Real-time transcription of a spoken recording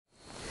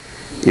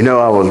You know,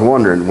 I was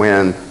wondering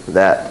when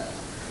that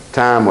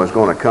time was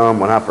going to come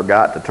when I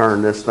forgot to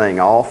turn this thing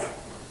off.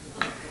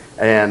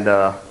 And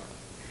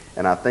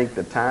I think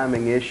the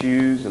timing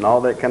issues and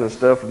all that kind of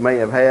stuff we may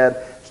have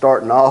had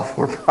starting off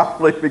were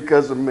probably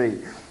because of me.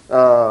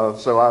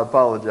 So I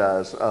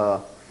apologize.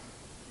 I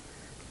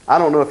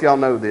don't know if y'all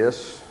know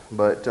this,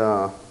 but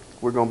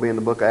we're going to be in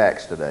the book of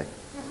Acts today.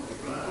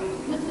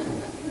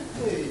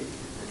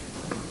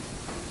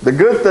 The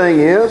good thing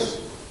is,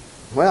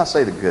 well, I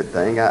say the good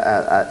thing.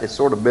 It's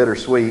sort of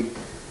bittersweet.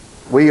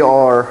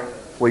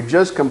 We've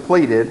just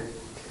completed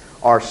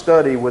our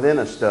study within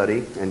a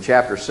study in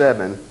chapter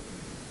 7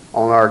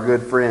 on our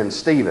good friend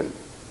Stephen.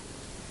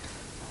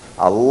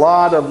 A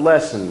lot of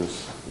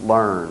lessons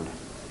learned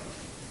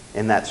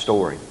in that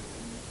story,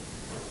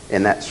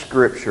 in that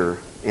scripture,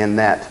 in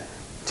that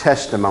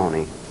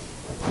testimony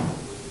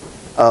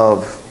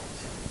of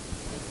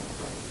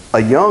a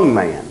young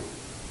man,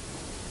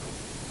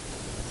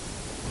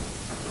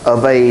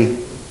 of a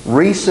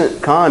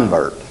recent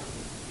convert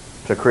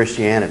to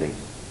Christianity,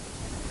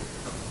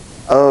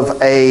 of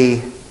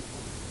a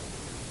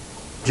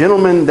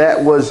gentleman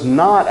that was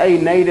not a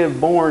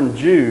native-born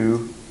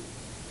Jew,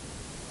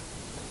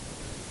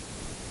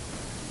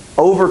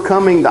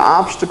 overcoming the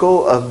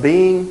obstacle of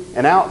being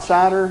an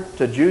outsider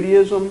to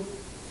Judaism,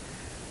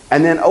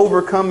 and then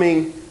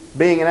overcoming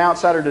being an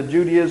outsider to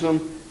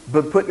Judaism,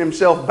 but putting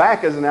himself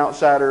back as an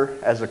outsider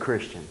as a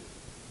Christian.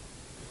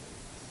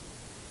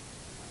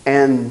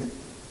 And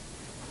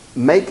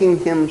making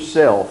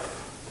himself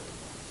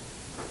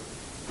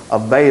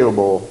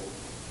available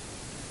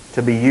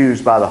to be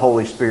used by the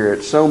Holy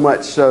Spirit, so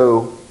much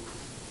so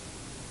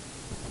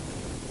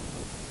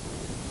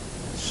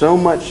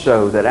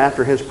that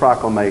after his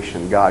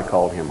proclamation, God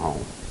called him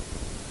home.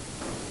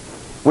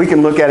 We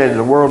can look at it at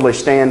a worldly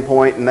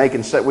standpoint, and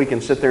we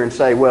can sit there and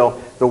say, well,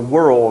 the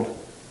world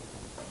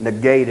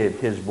negated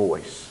his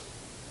voice.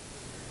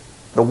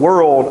 The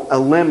world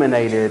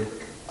eliminated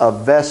a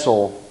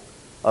vessel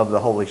of the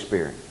Holy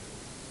Spirit.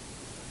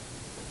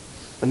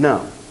 But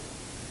no.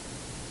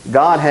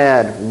 God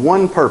had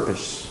one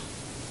purpose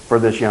for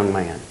this young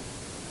man,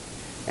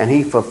 and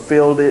he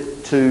fulfilled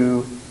it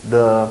to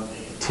the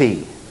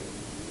T.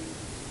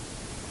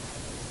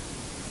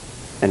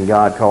 And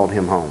God called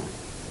him home.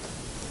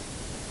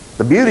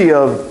 The beauty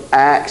of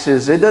Acts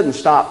is it doesn't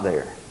stop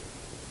there.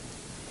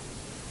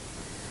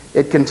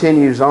 It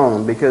continues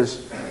on,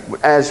 because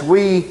as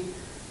we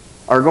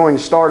are going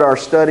to start our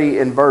study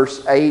in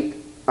verse 8,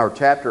 or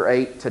chapter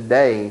 8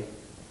 today,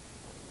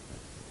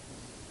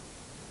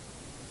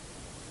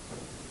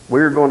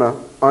 we're going to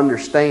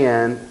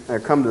understand or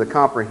come to the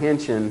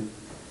comprehension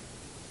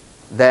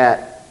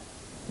that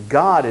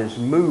God is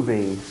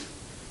moving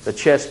the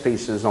chess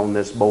pieces on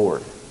this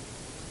board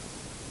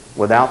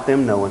without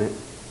them knowing it,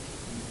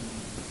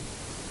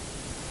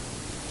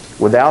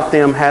 without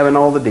them having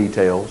all the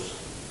details,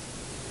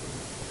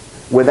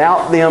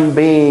 without them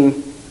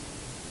being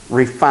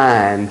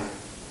refined,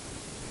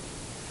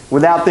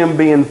 without them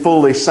being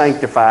fully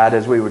sanctified,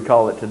 as we would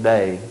call it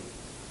today.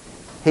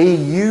 He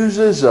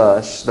uses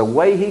us the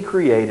way He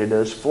created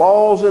us,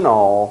 flaws and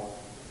all,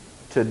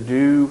 to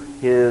do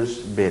His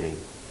bidding.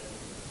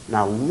 And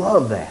I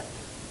love that.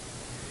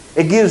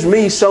 It gives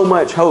me so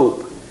much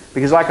hope,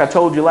 because like I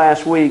told you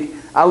last week,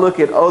 I look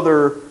at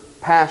other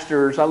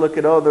pastors, I look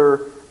at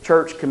other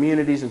church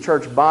communities and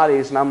church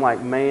bodies, and I'm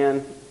like,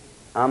 man,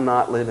 I'm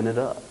not living it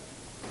up.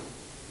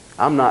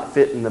 I'm not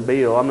fitting the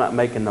bill. I'm not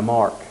making the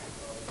mark.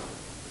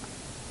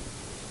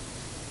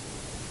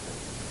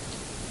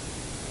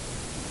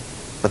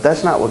 But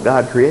that's not what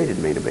God created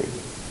me to be.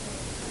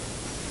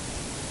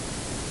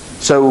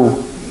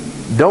 So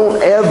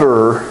don't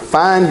ever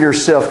find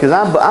yourself, because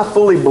I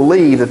fully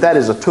believe that that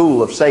is a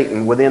tool of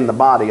Satan within the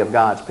body of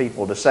God's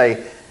people, to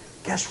say,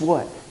 guess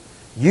what?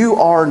 You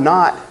are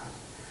not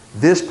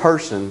this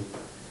person,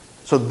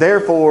 so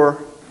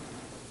therefore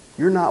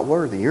you're not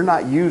worthy. You're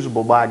not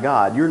usable by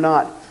God. You're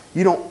not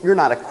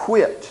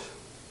equipped.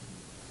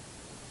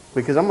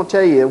 Because I'm going to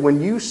tell you,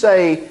 when you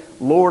say,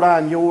 Lord,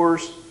 I'm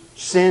yours,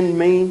 send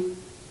me,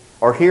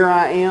 or here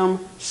I am,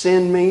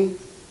 send me,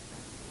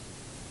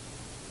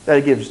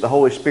 that gives the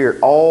Holy Spirit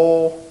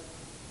all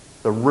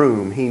the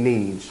room He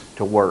needs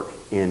to work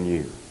in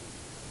you.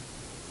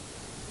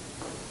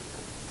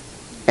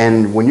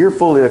 And when you're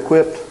fully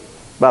equipped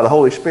by the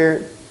Holy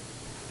Spirit,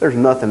 there's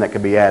nothing that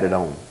can be added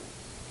on.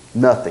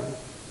 Nothing.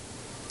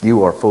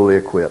 You are fully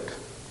equipped.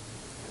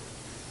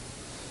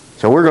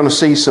 So we're going to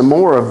see some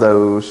more of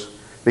those,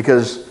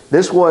 because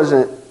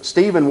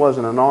Stephen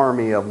wasn't an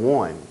army of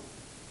one.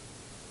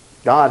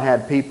 God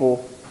had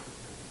people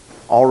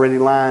already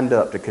lined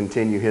up to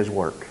continue His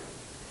work.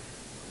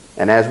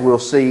 And as we'll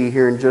see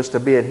here in just a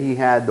bit, He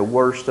had the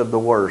worst of the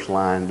worst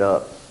lined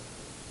up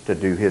to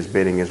do His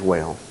bidding as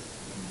well.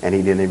 And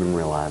He didn't even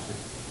realize it.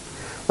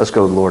 Let's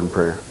go to the Lord in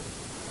prayer.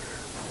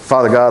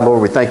 Father God,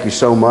 Lord, we thank You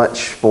so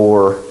much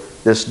for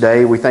this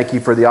day. We thank You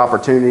for the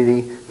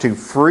opportunity to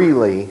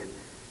freely,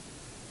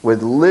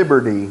 with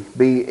liberty,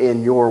 be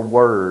in Your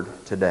Word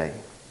today.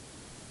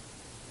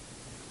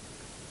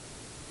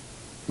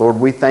 Lord,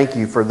 we thank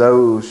you for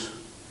those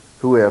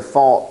who have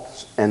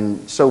fought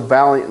and so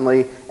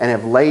valiantly and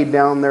have laid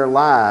down their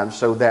lives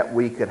so that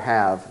we could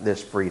have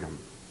this freedom.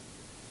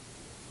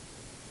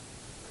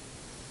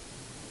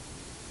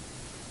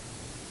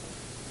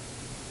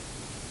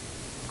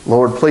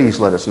 Lord, please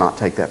let us not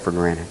take that for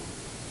granted.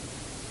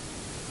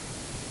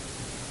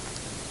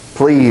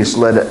 Please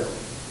let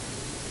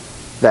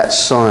that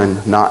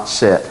sun not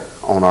set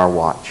on our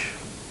watch.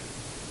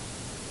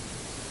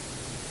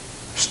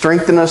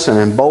 Strengthen us and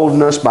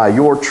embolden us by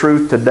your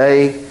truth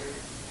today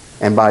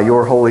and by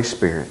your Holy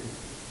Spirit,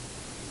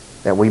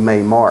 that we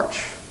may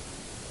march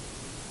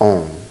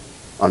on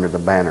under the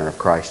banner of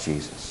Christ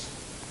Jesus.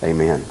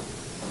 Amen.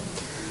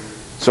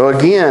 So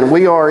again,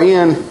 we are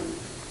in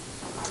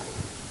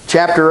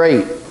chapter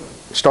 8,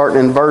 starting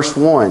in verse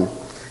 1.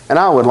 And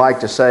I would like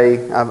to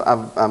say,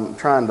 I'm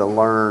trying to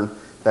learn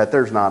that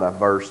there's not a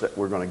verse that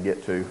we're going to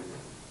get to.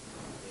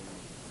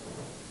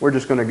 We're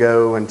just going to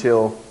go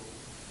until,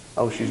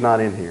 oh, she's not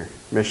in here.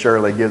 Miss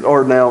Shirley gives,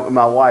 or now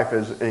my wife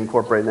is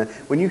incorporating that.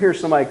 When you hear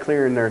somebody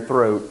clearing their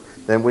throat,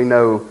 then we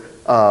know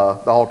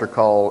the altar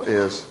call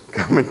is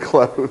coming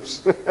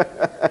close.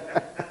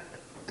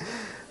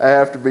 I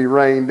have to be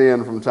reined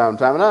in from time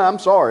to time. And I'm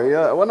sorry.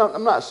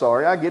 I'm not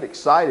sorry. I get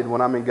excited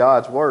when I'm in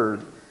God's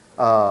Word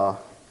because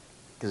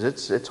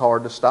it's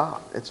hard to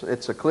stop.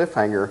 It's a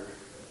cliffhanger.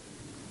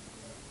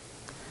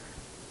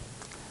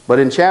 But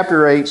in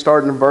chapter 8,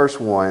 starting in verse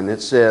 1,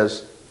 it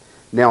says,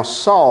 "Now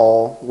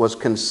Saul was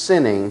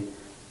consenting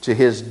to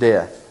his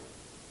death."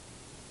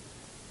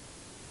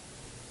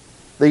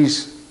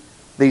 These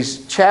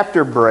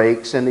chapter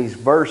breaks and these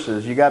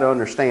verses, you got to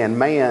understand,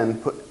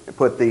 man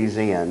put these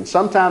in.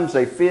 Sometimes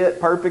they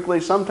fit perfectly,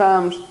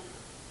 sometimes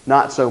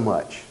not so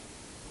much.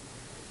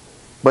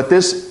 But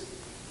this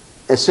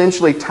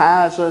essentially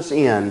ties us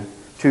in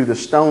to the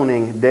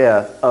stoning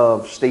death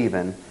of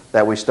Stephen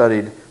that we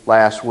studied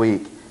last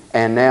week.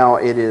 And now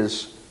it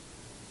is,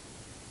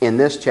 in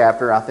this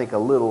chapter, I think a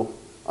little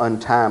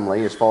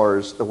untimely as far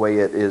as the way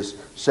it is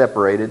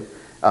separated.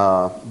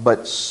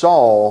 But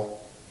Saul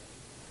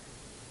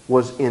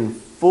was in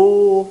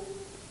full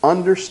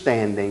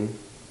understanding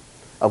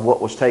of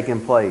what was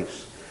taking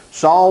place.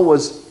 Saul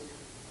was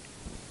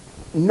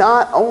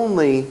not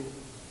only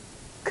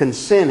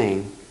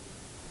consenting,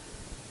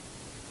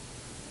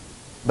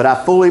 but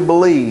I fully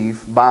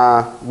believe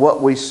by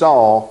what we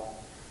saw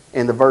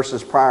in the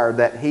verses prior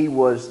that he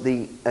was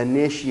the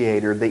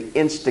initiator, the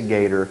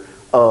instigator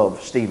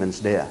of Stephen's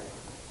death.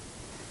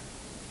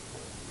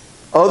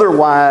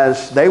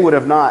 Otherwise, they would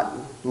have not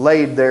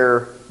laid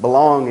their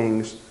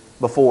belongings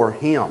before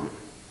him.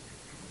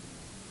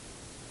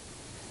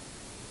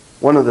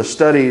 One of the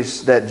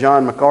studies that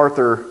John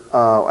MacArthur,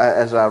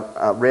 as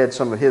I read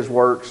some of his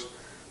works,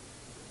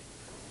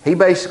 he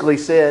basically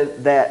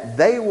said that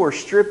they were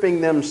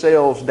stripping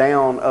themselves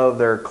down of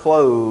their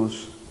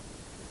clothes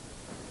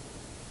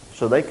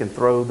so they could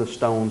throw the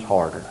stones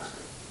harder.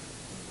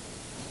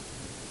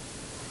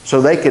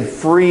 So they could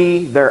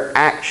free their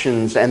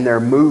actions and their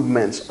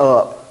movements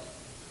up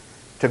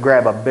to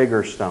grab a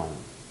bigger stone.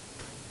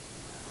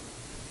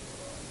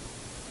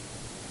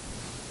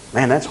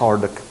 Man, that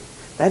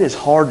is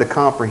hard to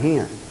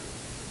comprehend.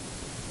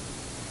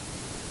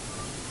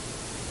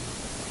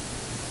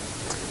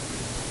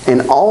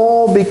 And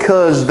all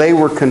because they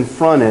were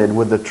confronted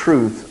with the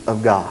truth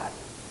of God.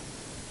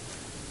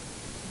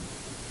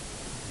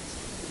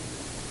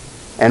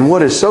 And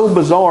what is so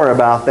bizarre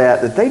about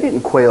that they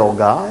didn't quail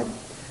God.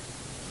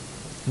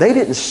 They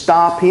didn't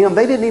stop him.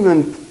 They didn't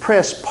even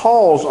press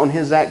pause on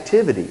his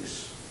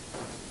activities.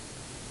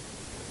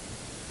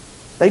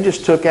 They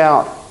just took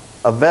out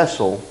a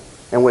vessel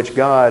in which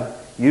God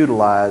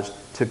utilized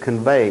to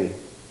convey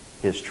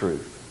his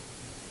truth.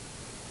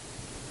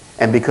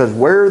 And because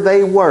where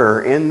they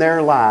were in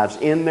their lives,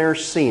 in their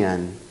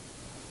sin,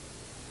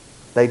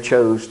 they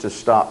chose to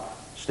stop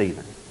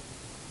Stephen.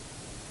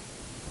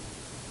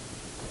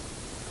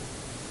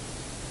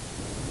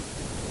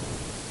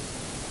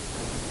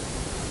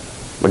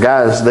 But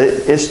guys,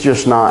 it's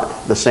just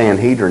not the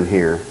Sanhedrin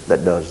here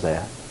that does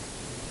that.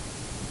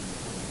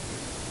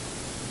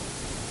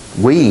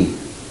 We,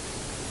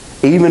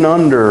 even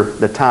under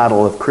the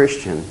title of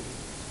Christian,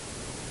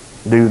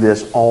 do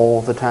this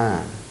all the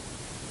time.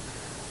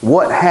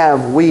 What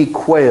have we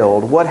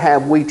quailed? What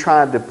have we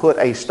tried to put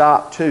a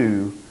stop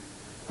to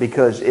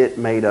because it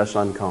made us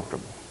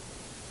uncomfortable?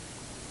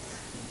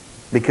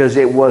 Because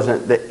it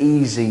wasn't the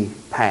easy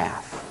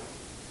path.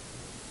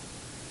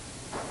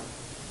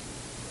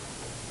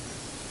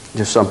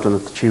 Just something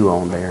to chew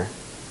on there.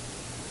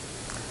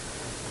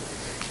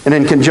 And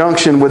in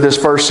conjunction with this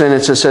first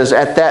sentence, it says,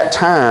 "At that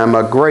time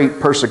a great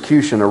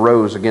persecution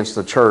arose against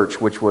the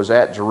church which was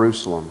at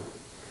Jerusalem.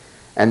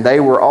 And they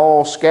were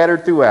all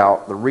scattered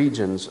throughout the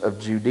regions of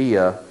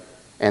Judea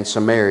and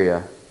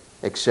Samaria,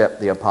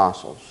 except the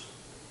apostles."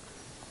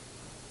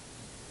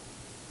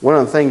 One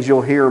of the things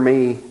you'll hear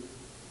me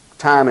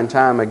time and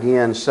time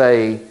again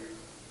say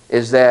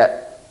is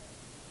that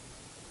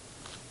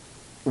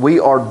we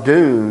are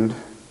doomed,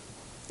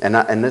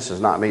 and this is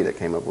not me that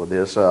came up with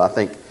this. I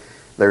think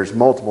There's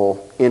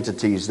multiple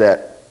entities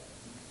that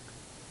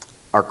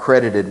are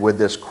credited with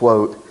this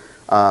quote.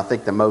 I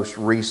think the most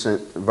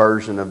recent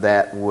version of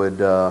that would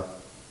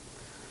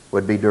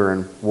be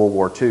during World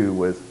War II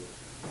with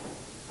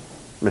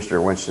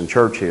Mr. Winston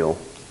Churchill.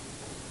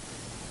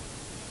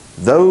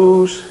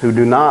 Those who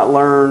do not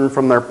learn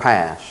from their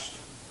past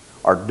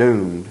are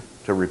doomed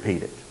to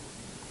repeat it.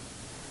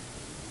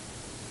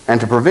 And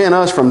to prevent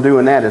us from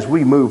doing that as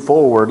we move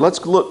forward,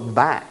 let's look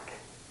back.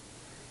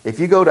 If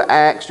you go to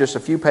Acts, just a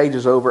few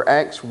pages over,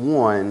 Acts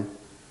 1,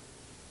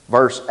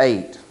 verse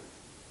 8.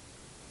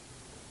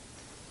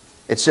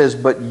 It says,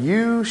 "But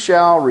you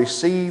shall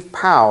receive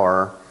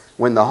power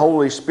when the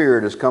Holy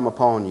Spirit has come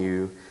upon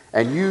you,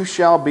 and you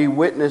shall be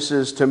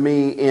witnesses to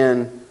me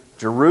in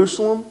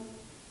Jerusalem."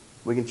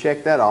 We can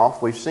check that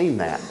off. We've seen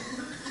that.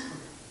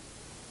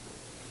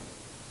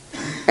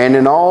 "And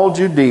in all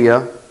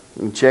Judea," we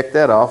can check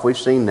that off. We've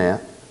seen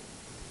that.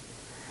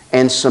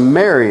 "And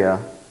Samaria,"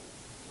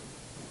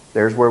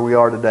 there's where we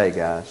are today,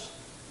 guys.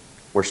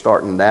 We're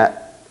starting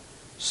that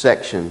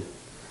section.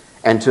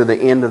 "And to the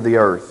end of the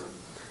earth."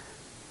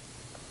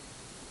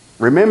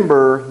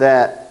 Remember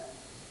that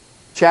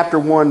chapter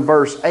 1,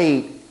 verse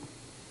 8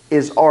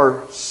 is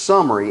our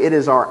summary. It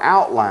is our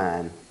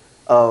outline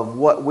of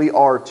what we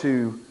are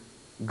to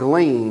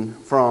glean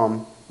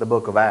from the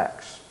book of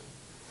Acts.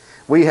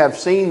 We have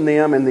seen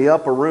them in the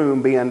upper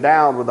room be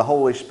endowed with the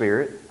Holy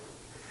Spirit.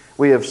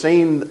 We have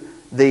seen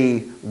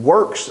the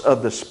works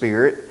of the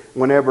Spirit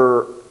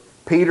whenever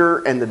Peter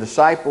and the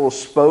disciples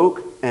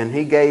spoke, and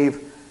he gave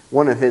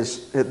one of his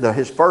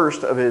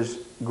first of his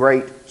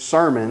great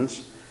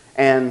sermons,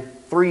 and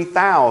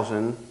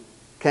 3,000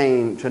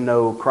 came to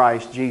know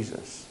Christ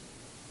Jesus.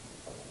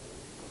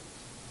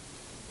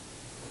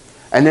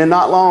 And then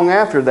not long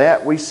after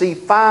that, we see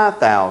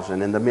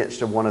 5,000 in the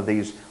midst of one of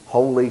these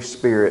Holy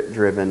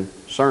Spirit-driven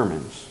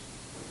sermons.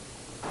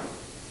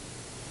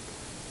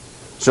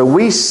 So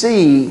we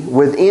see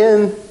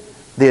within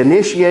the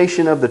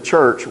initiation of the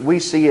church, we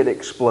see it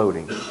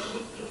exploding,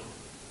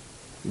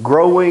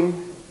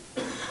 growing,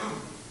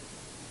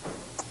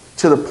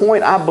 to the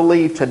point I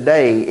believe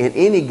today in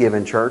any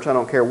given church, I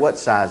don't care what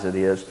size it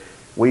is,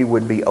 we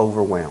would be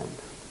overwhelmed.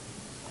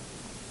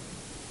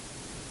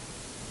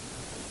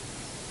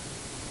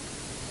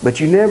 But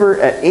you never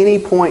at any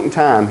point in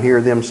time hear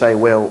them say,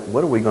 "Well,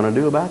 what are we going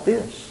to do about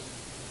this?"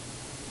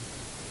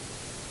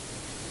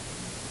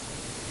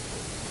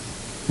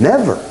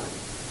 Never.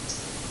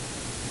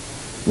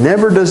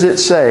 Never does it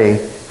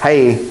say,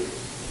 "Hey,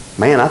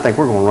 man, I think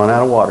we're going to run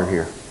out of water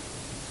here.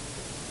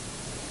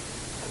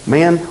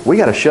 Man, we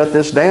got to shut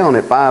this down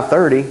at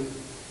 5:30.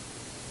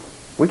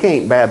 We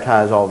can't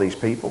baptize all these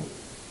people."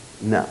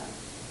 No.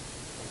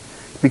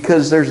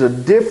 Because there's a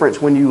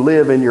difference when you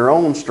live in your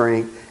own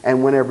strength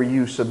and whenever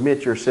you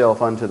submit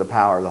yourself unto the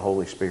power of the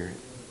Holy Spirit.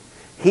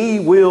 He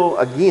will,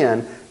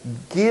 again,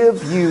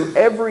 give you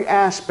every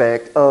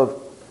aspect of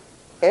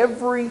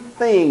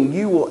everything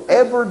you will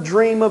ever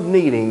dream of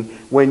needing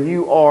when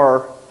you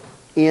are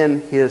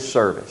in His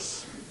service.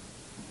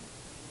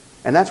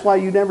 And that's why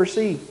you never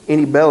see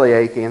any belly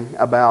aching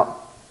about,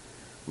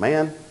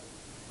 "Man,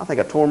 I think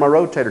I tore my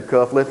rotator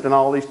cuff lifting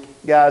all these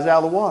guys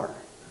out of the water.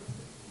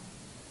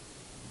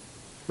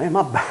 Man,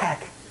 my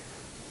back.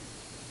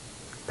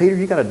 Peter,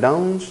 you got a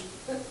Dones?"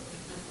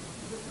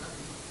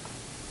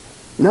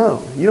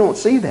 No, you don't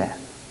see that.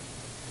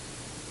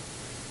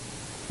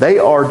 They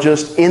are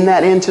just in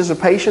that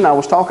anticipation I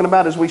was talking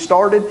about as we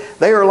started.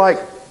 They are like,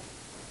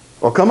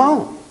 "Well, come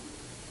on.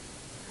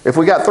 If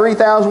we got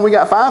 3,000, we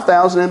got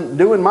 5,000. And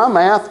doing my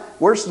math,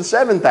 where's the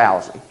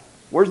 7,000?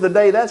 Where's the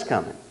day that's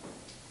coming?"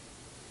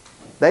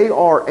 They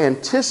are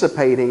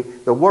anticipating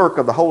the work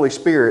of the Holy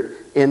Spirit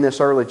in this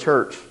early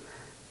church.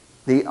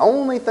 The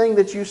only thing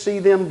that you see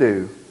them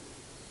do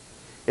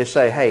is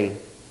say, "Hey,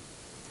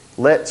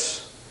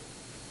 let's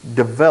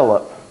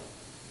develop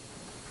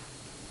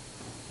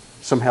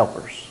some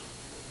helpers."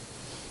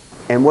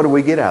 And what do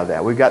we get out of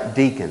that? We've got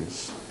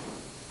deacons.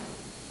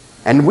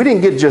 And we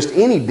didn't get just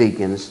any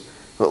deacons.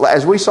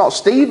 As we saw,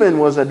 Stephen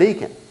was a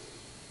deacon.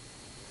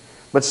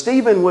 But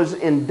Stephen was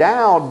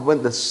endowed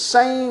with the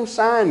same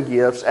sign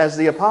gifts as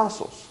the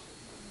apostles.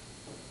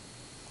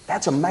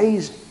 That's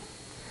amazing.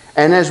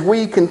 And as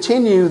we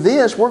continue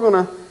this, we're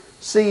going to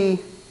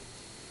see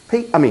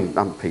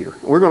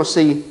We're going to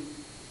see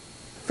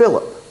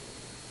Philip,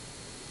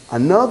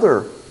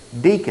 another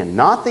deacon,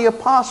 not the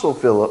apostle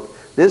Philip.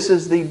 This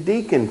is the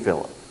deacon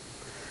Philip.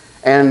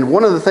 And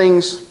one of the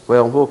things,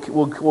 well,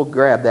 we'll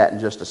grab that in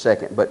just a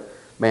second. But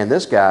man,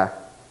 this guy,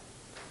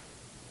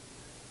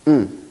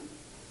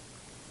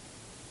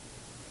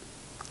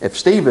 if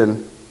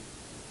Stephen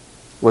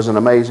was an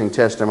amazing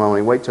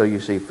testimony, wait till you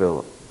see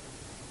Philip.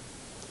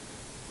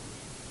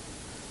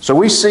 So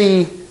we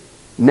see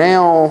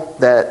now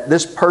that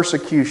this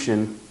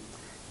persecution,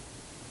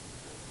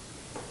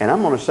 and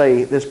I'm going to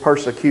say this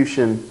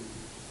persecution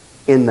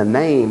in the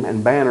name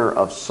and banner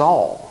of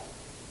Saul,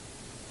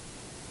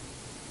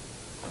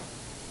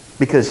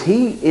 because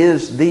he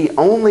is the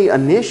only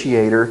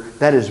initiator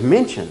that is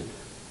mentioned.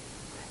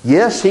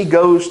 Yes, he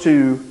goes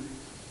to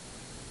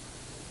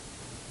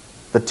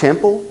the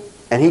temple,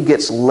 and he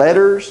gets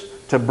letters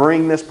to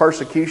bring this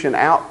persecution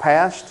out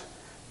past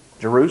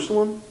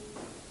Jerusalem.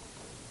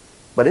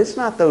 But it's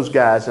not those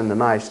guys in the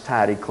nice,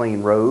 tidy,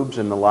 clean robes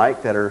and the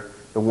like that are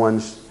the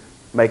ones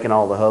making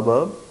all the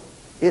hubbub.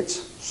 It's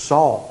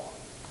Saul.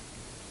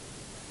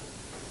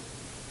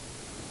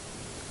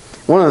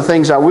 One of the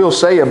things I will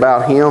say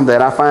about him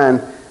that I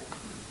find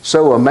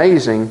so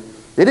amazing,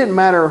 it didn't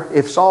matter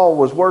if Saul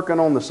was working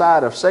on the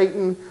side of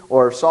Satan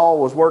or if Saul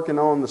was working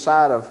on the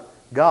side of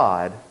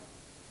God.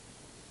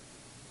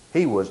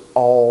 He was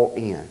all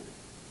in.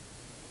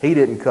 He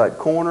didn't cut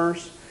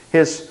corners.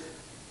 His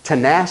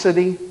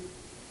tenacity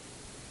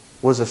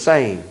was the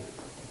same.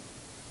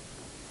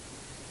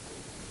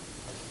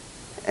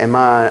 And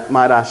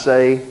might I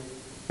say,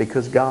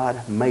 because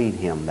God made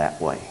him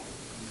that way.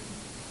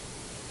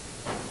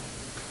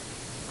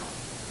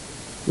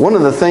 One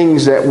of the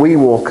things that we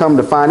will come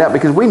to find out,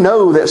 because we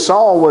know that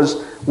Saul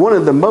was one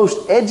of the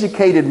most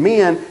educated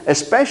men,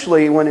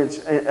 especially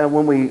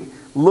when we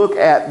look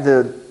at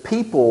the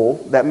people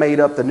that made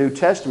up the New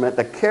Testament,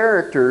 the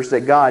characters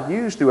that God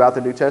used throughout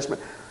the New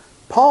Testament.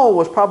 Paul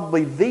was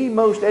probably the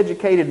most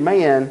educated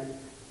man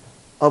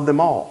of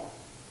them all.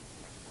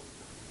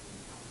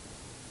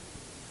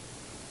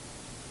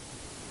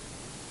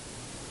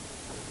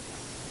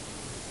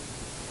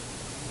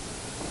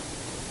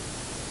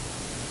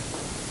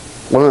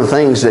 One of the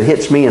things that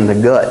hits me in the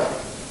gut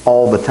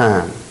all the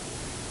time,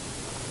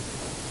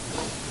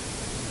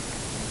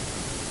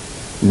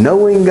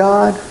 knowing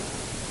God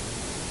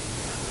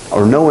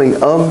or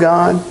knowing of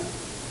God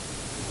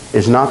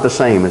is not the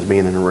same as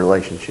being in a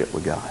relationship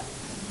with God.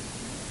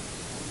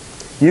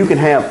 You can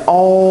have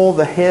all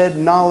the head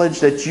knowledge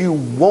that you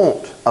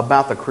want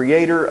about the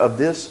Creator of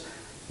this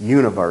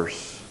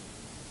universe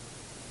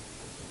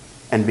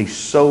and be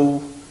so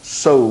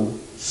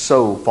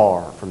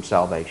far from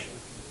salvation.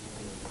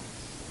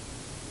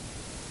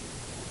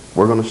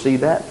 We're going to see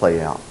that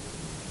play out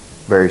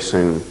very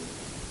soon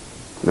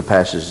in the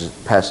passages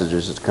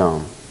that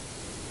come.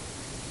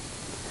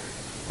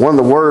 One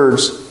of the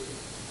words,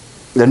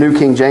 the New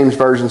King James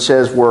Version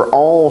says, we're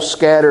all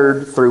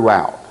scattered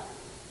throughout.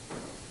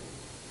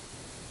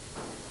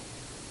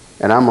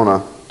 And I'm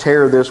going to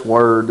tear this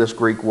word, this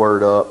Greek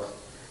word up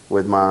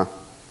with my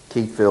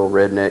Keithville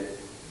redneck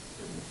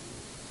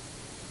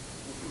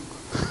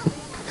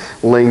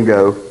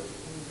lingo.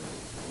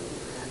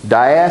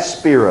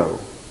 Diaspora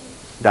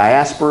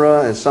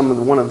is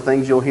one of the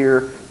things you'll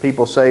hear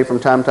people say from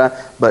time to time.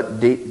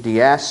 But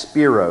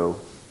diaspero.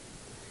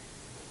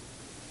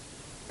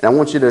 And I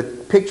want you to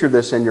picture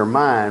this in your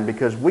mind,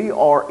 because we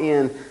are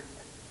in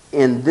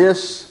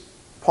this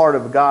part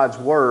of God's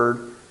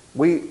Word,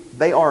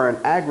 they are an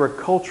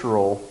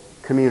agricultural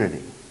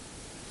community.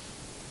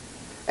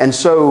 And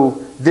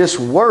so this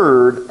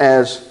word,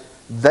 as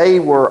they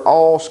were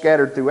all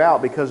scattered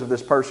throughout because of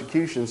this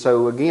persecution.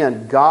 So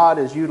again, God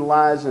is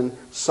utilizing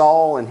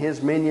Saul and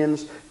his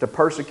minions to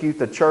persecute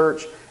the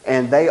church,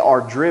 and they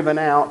are driven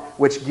out,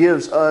 which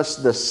gives us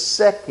the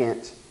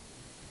second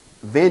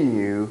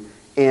venue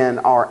in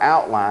our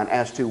outline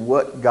as to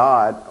what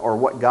God or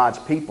what God's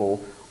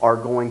people are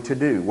going to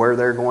do, where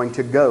they're going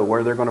to go,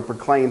 where they're going to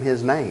proclaim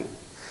His name.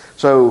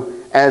 So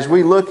as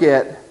we look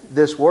at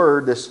this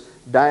word, this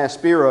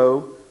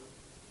diaspero,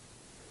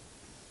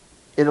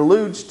 it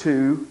alludes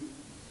to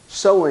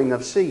sowing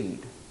of seed.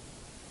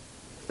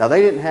 Now,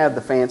 they didn't have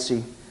the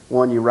fancy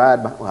one you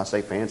ride behind. Well, I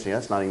say fancy,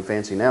 that's not even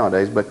fancy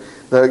nowadays, but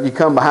you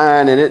come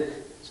behind and it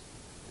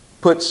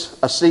puts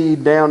a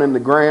seed down in the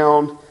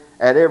ground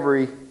at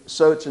every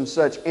such and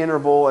such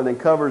interval and then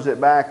covers it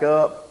back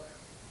up.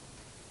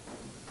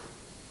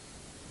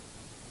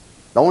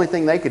 The only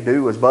thing they could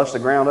do was bust the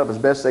ground up as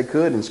best they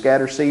could and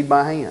scatter seed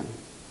by hand.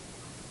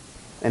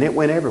 And it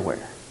went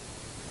everywhere.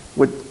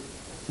 With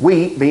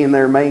wheat being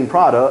their main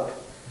product,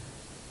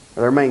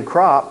 or their main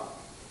crop,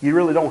 you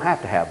really don't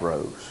have to have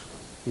rows,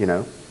 you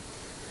know.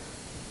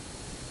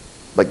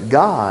 But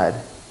God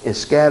is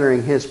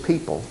scattering His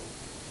people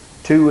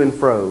to and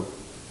fro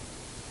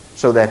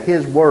so that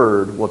His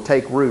Word will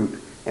take root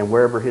and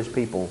wherever His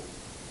people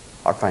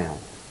are found.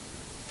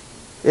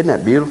 Isn't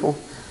that beautiful?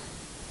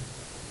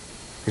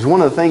 Because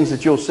one of the things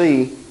that you'll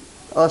see,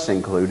 us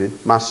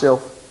included,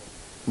 myself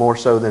more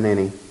so than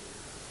any,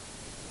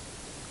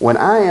 when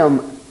I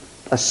am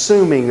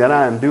assuming that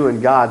I am doing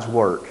God's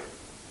work,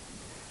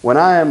 when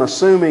I am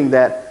assuming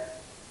that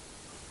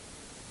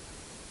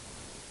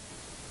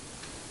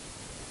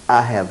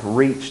I have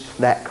reached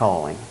that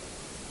calling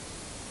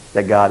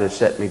that God has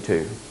set me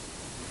to,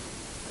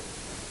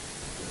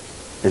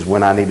 is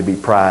when I need to be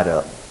pried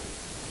up.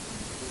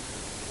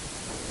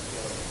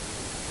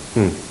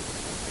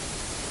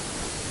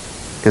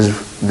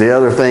 Because the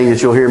other thing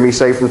that you'll hear me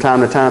say from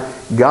time to time,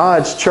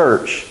 God's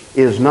church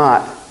is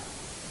not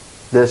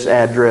this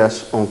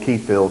address on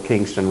Keithville,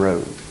 Kingston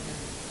Road.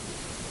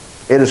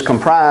 It is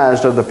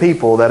comprised of the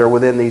people that are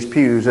within these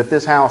pews. If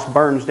this house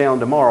burns down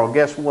tomorrow,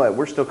 guess what?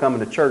 We're still coming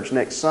to church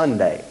next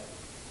Sunday.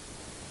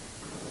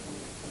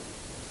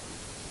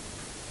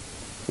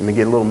 Let me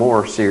get a little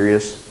more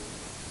serious.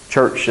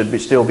 Church should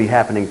still be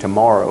happening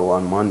tomorrow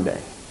on Monday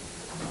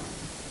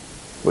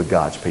with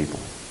God's people.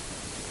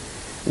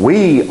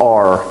 We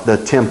are the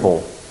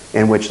temple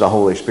in which the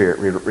Holy Spirit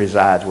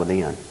resides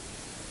within.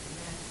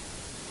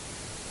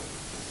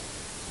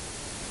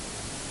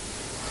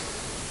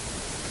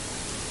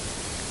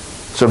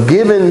 So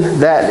given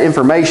that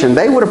information,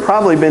 they would have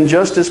probably been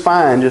just as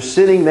fine just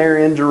sitting there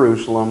in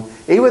Jerusalem,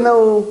 even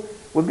though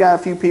we've got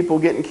a few people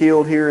getting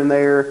killed here and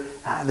there.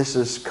 This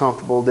is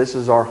comfortable. This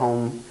is our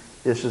home.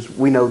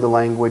 We know the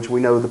language.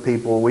 We know the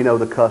people. We know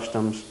the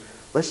customs.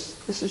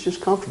 This is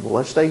just comfortable.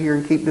 Let's stay here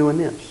and keep doing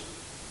this.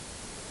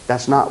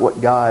 That's not what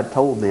God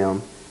told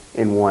them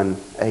in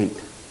 1:8.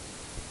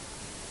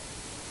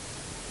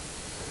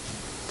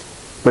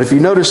 But if you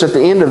notice at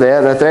the end of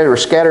that they were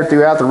scattered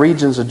throughout the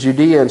regions of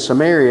Judea and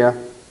Samaria,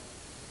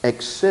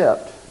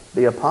 except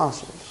the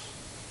apostles.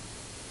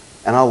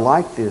 And I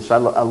like this. I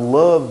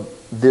love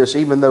this,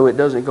 even though it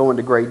doesn't go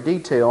into great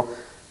detail.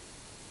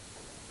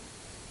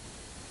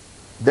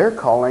 Their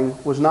calling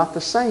was not the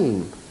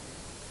same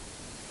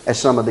as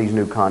some of these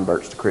new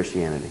converts to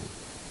Christianity.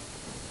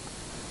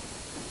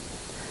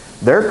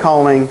 Their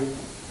calling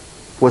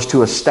was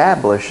to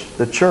establish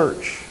the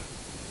church.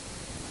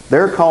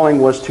 Their calling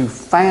was to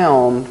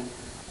found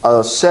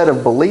a set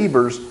of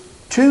believers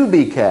to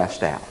be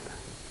cast out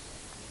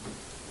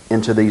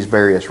into these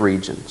various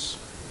regions.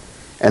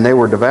 And they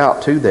were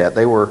devout to that.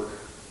 They were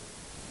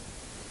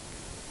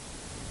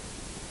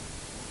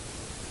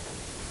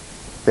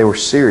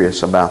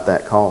serious about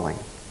that calling.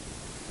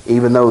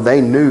 Even though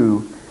they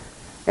knew,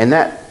 and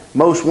that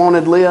most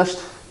wanted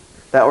list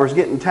that was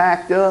getting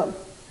tacked up,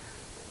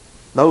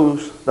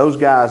 those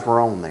guys were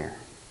on there.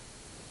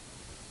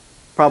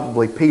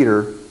 Probably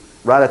Peter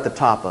right at the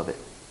top of it.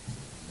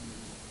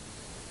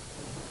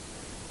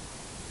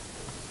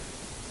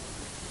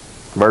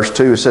 Verse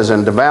 2 says,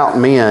 "And devout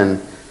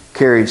men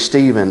carried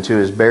Stephen to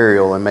his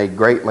burial and made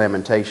great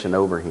lamentation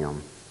over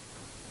him."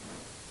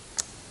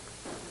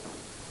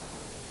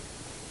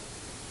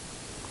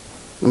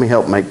 Let me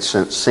help make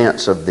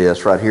sense of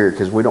this right here,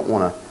 because we don't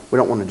want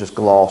to just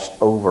gloss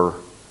over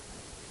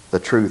the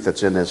truth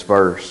that's in this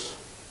verse.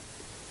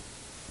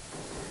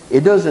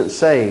 It doesn't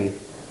say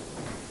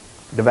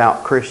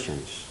devout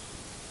Christians.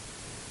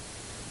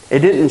 It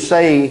didn't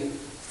say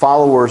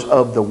followers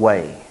of the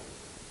way.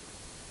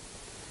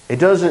 It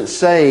doesn't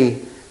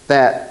say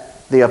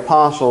that the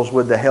apostles,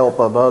 with the help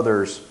of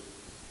others,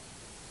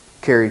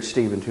 carried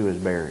Stephen to his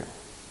burial.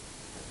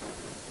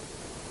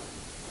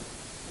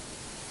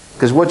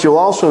 Because what you'll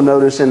also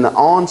notice in the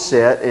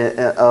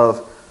onset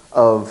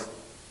of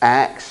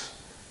Acts,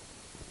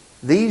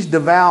 these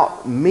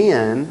devout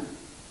men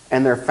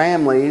and their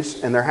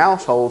families and their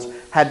households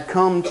had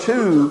come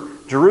to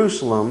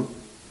Jerusalem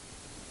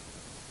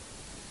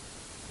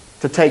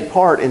to take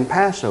part in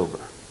Passover,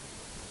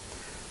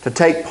 to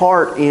take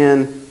part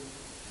in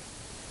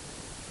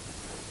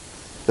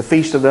the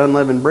Feast of the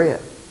Unleavened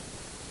Bread.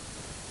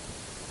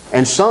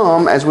 And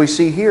some, as we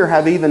see here,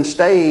 have even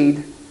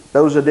stayed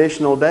those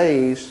additional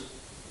days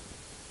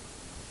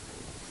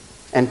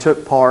and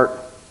took part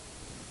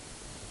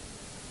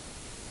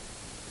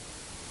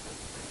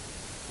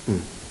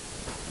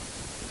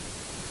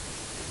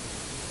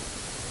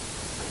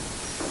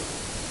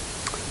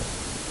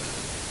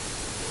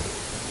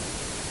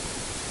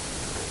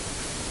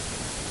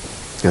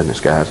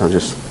Goodness, guys,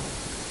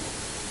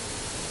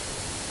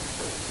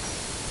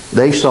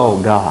 they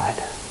saw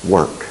God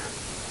work.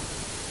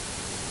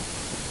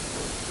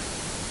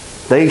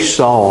 They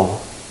saw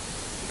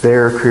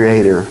their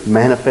Creator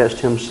manifest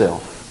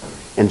Himself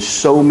in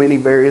so many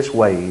various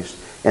ways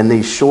in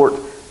these short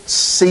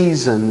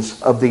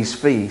seasons of these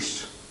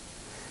feasts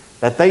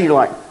that they're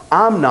like,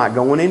 I'm not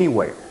going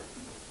anywhere.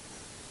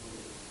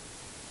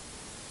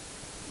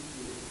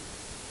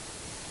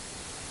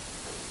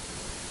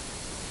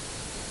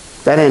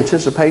 That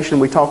anticipation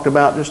we talked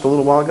about just a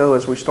little while ago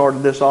as we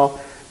started this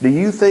off, do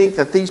you think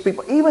that these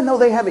people, even though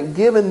they haven't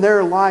given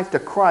their life to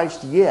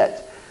Christ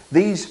yet,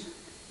 these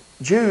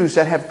Jews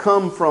that have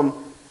come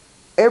from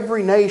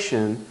every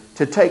nation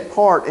to take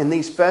part in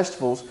these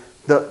festivals,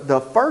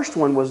 the first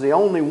one was the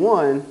only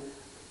one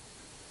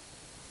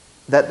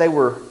that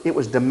it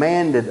was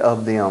demanded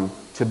of them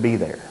to be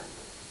there.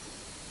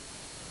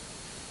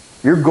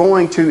 You're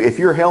going to, if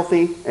you're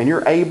healthy and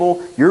you're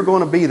able, you're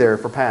going to be there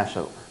for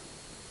Passover.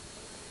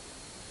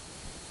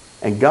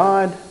 And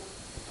God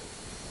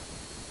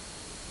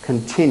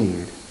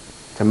continued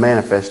to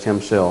manifest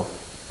Himself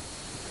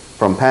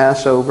from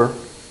Passover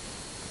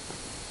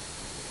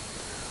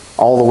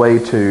all the way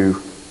to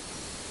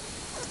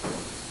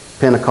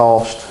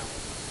Pentecost.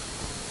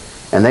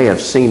 And they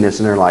have seen this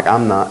and they're like,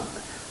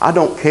 I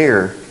don't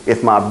care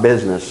if my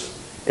business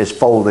is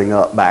folding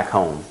up back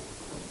home.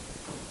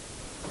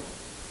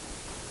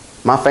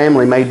 My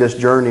family made this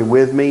journey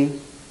with me.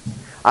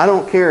 I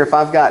don't care if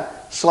I've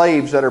got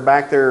slaves that are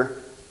back there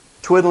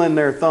twiddling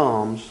their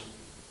thumbs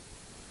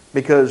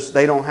because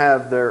they don't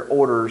have their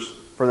orders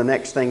for the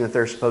next thing that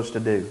they're supposed to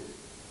do.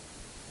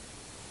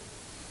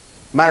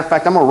 Matter of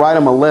fact, I'm going to write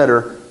them a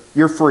letter.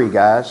 You're free,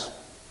 guys.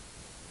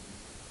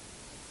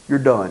 you're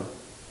done.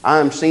 I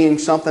am seeing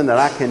something that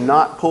I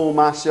cannot pull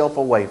myself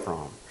away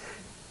from.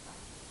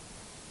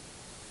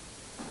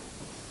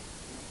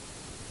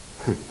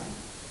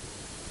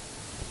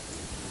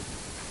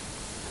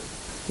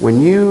 When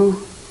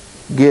you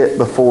get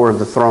before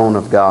the throne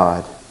of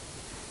God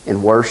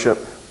in worship,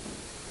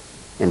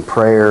 in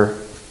prayer,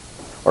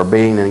 or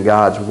being in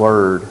God's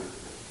Word,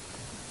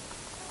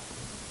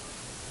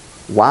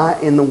 why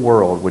in the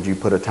world would you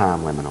put a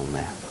time limit on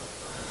that?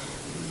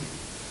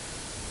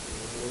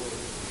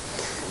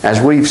 As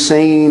we've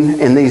seen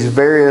in these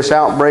various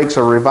outbreaks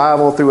of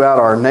revival throughout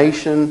our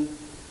nation,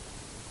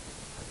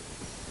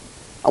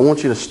 I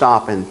want you to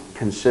stop and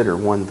consider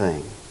one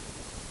thing.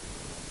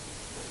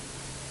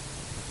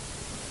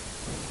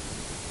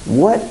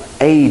 What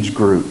age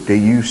group do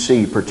you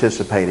see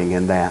participating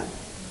in that?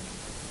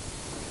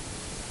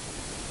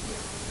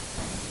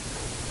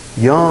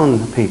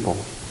 Young people.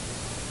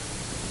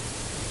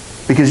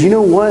 Because you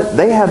know what?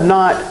 They have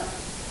not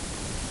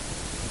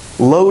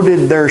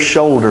loaded their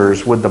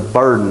shoulders with the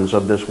burdens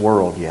of this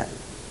world yet.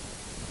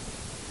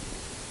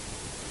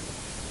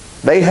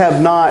 They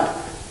have not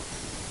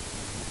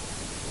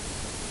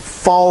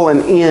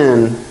fallen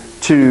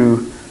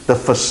into the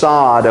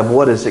facade of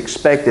what is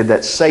expected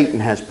that Satan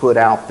has put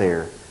out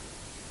there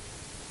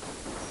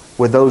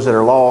with those that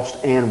are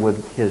lost and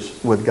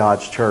with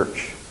God's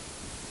church.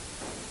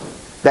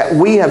 That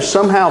we have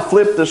somehow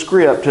flipped the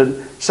script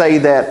to say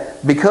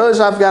that because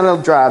I've got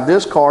to drive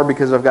this car,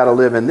 because I've got to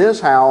live in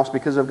this house,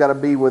 because I've got to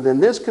be within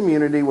this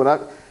community,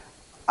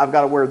 I've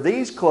got to wear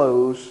these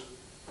clothes.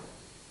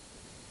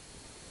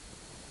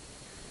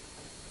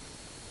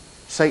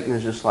 Satan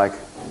is just like,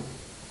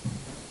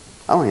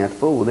 I don't even have to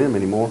fool with them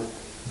anymore.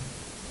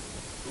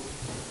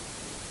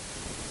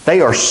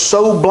 They are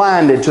so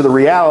blinded to the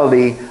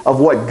reality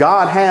of what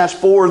God has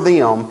for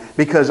them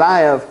because I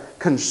have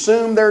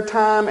consumed their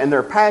time and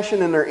their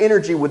passion and their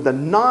energy with the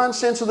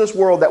nonsense of this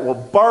world that will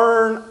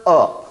burn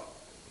up,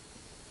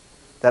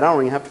 that I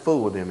don't even have to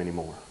fool with them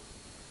anymore.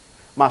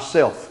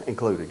 Myself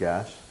included,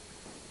 guys.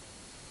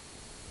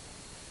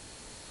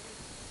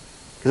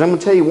 Because I'm going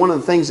to tell you one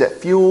of the things that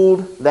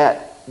fueled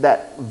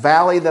that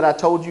valley that I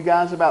told you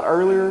guys about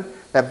earlier,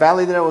 that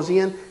valley that I was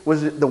in,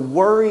 was the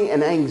worry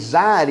and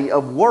anxiety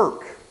of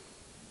work.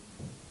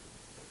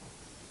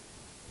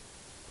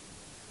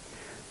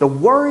 The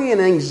worry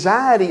and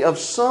anxiety of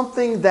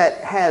something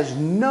that has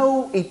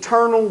no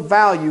eternal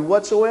value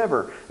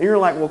whatsoever. And you're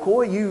like, well,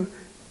 Coy,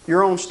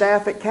 you're on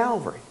staff at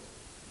Calvary.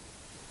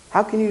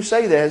 How can you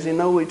say that has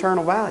no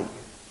eternal value?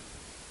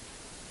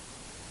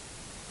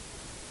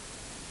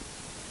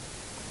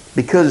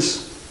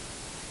 Because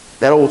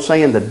that old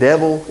saying, the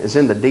devil is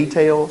in the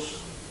details.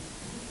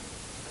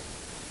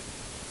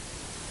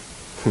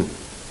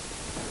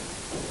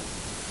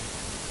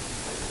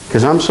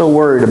 Because I'm so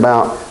worried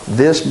about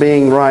this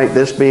being right,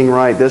 this being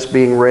right, this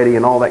being ready,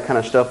 and all that kind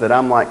of stuff that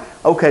I'm like,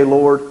 okay,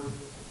 Lord,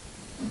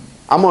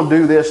 I'm going to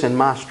do this in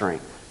my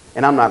strength,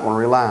 and I'm not going to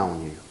rely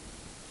on you.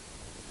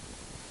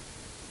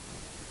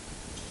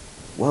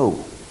 Whoa.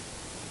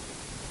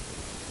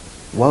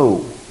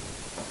 Whoa.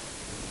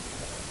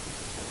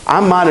 I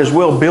might as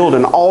well build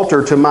an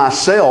altar to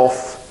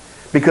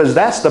myself because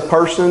that's the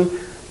person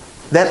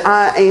that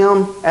I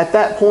am at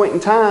that point in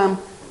time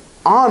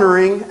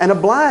honoring and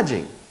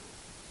obliging.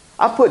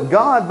 I put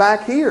God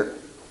back here.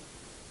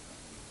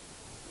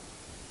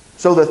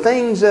 So the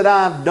things that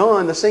I've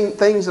done, the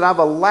things that I've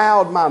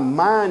allowed my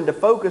mind to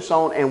focus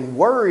on and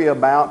worry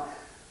about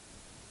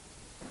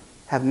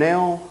have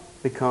now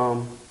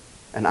become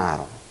an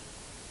idol.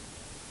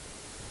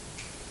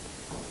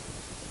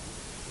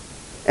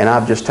 And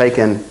I've just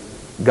taken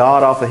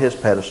God off of His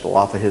pedestal,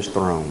 off of His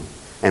throne,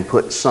 and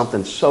put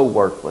something so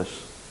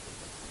worthless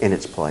in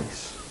its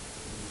place.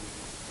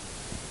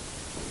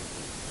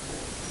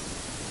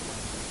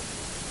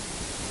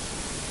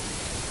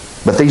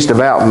 But these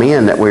devout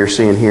men that we're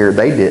seeing here,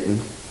 they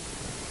didn't.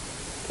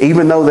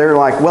 Even though they're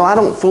like, well, I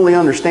don't fully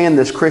understand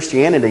this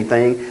Christianity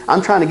thing.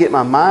 I'm trying to get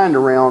my mind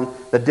around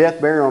the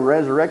death, burial, and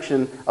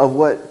resurrection of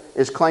what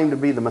is claimed to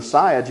be the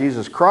Messiah,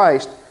 Jesus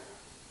Christ.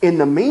 In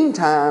the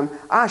meantime,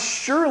 I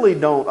surely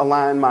don't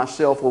align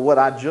myself with what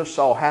I just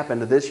saw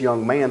happen to this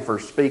young man for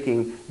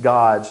speaking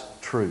God's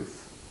truth.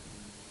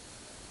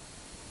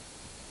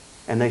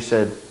 And they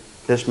said,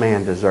 this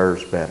man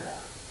deserves better.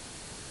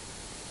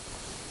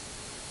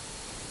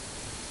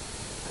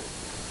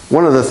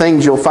 One of the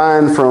things you'll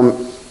find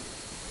from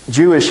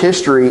Jewish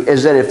history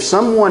is that if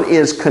someone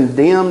is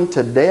condemned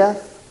to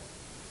death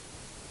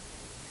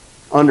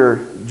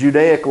under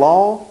Judaic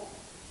law,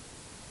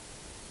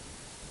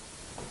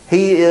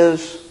 he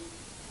is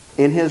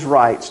in his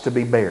rights to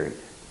be buried.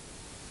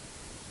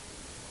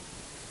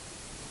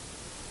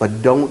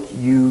 But don't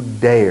you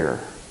dare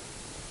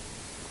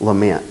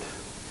lament.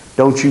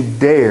 Don't you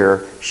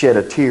dare shed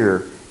a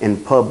tear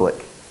in public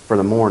for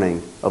the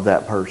mourning of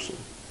that person.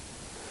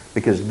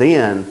 Because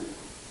then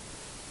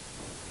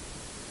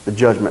the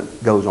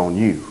judgment goes on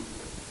you.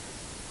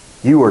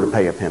 You are to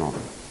pay a penalty.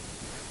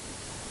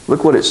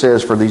 Look what it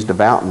says for these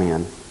devout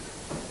men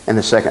in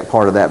the second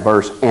part of that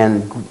verse.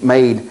 And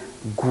made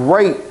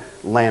great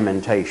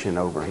lamentation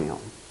over him.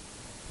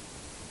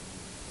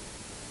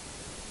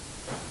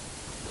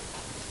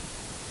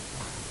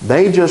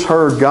 They just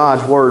heard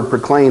God's word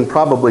proclaimed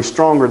probably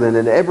stronger than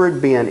it ever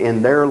had been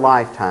in their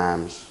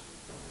lifetimes,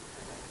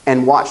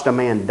 and watched a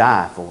man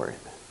die for it.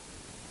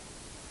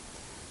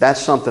 That's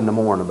something to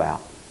mourn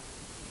about.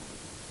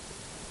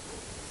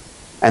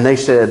 And they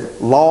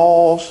said,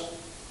 laws,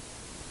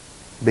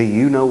 be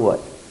you know what?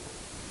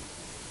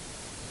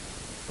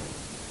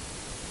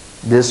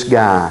 This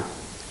guy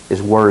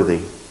is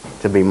worthy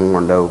to be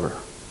mourned over.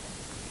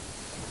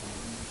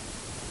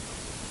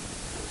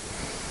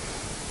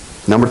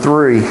 Number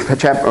 3,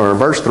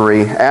 verse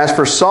 3, as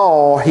for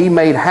Saul, he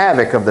made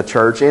havoc of the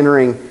church,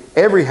 entering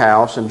every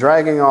house and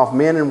dragging off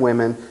men and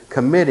women,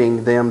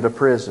 committing them to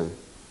prison.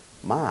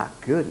 My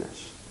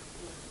goodness.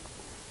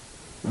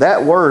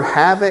 That word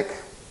havoc,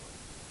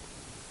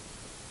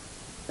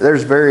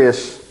 there's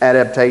various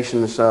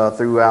adaptations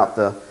throughout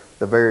the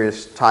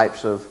various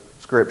types of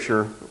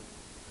Scripture.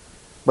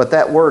 But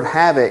that word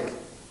havoc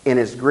in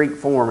its Greek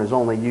form is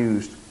only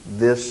used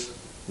this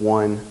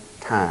one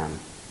time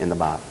in the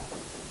Bible.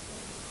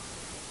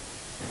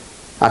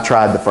 I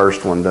tried the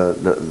first one,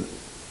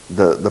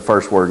 the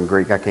first word in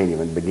Greek. I can't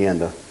even begin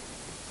to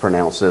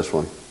pronounce this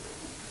one.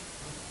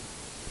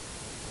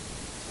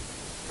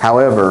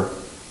 However,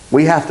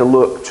 we have to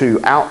look to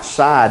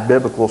outside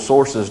biblical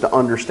sources to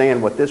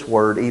understand what this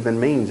word even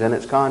means in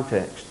its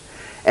context.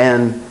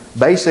 And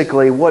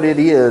basically what it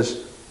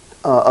is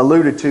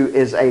alluded to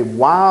is a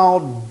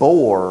wild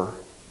boar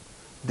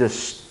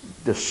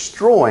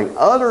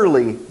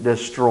utterly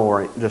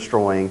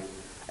destroying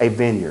a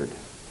vineyard.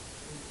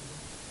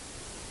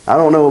 I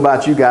don't know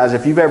about you guys,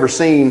 if you've ever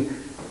seen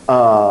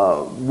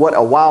what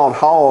a wild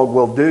hog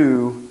will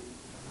do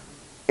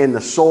in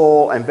the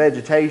soil and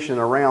vegetation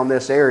around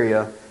this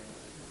area,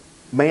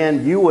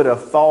 man, you would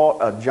have thought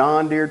a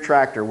John Deere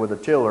tractor with a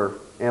tiller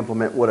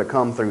implement would have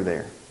come through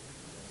there.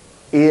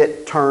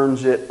 It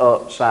turns it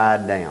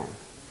upside down.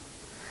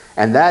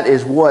 And that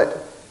is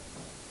what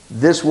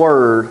this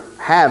word,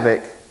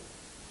 havoc,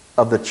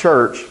 of the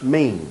church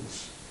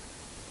means.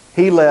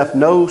 He left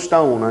no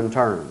stone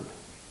unturned.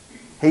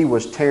 He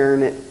was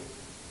tearing it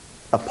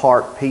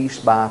apart piece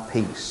by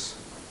piece.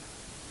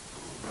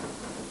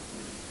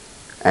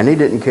 And he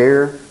didn't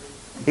care.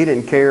 He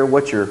didn't care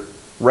what your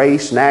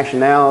race,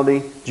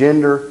 nationality,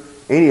 gender,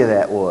 any of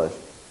that was.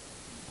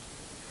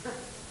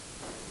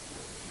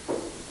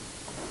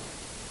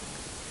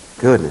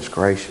 Goodness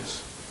gracious.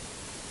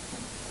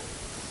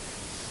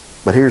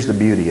 But here's the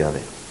beauty of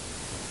it.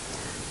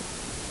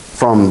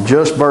 From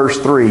just verse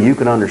 3, you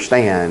can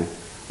understand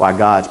why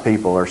God's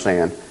people are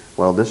saying,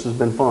 well, this has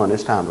been fun.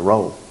 It's time to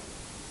roll.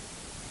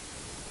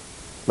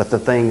 But the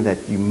thing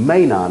that you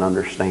may not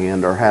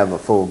understand or have a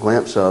full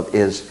glimpse of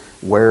is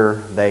where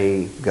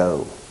they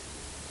go.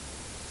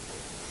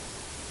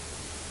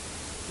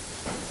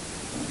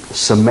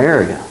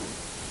 Samaria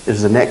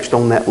is the next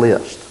on that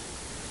list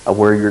of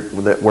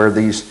where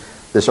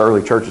this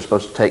early church is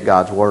supposed to take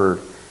God's word.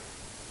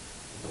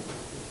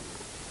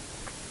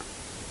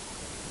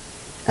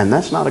 And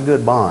that's not a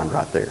good bond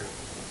right there.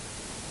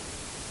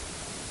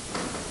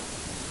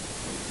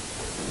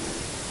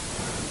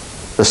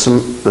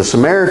 The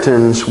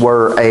Samaritans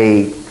were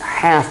a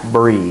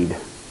half-breed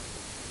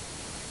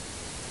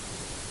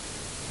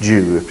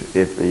Jew,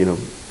 if you know,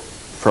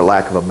 for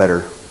lack of a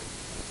better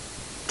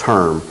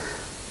term.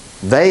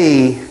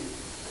 They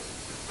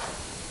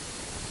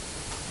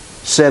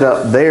set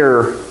up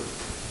their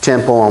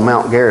temple on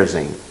Mount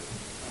Gerizim.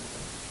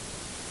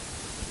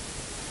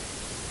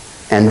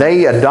 And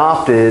they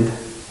adopted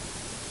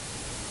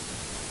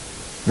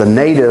the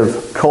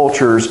native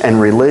cultures and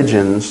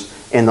religions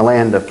in the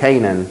land of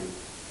Canaan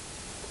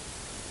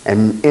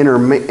and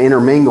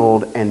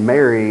intermingled and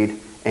married,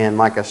 and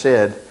like I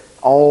said,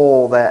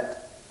 all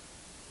that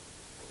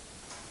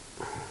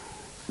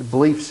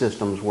belief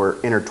systems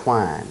were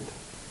intertwined.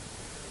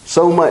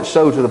 So much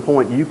so to the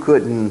point you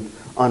couldn't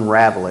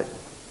unravel it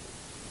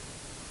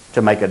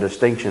to make a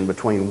distinction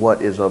between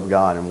what is of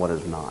God and what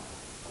is not.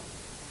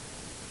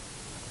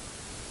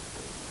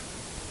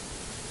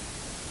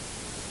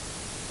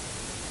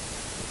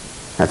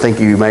 I think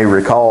you may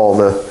recall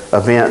the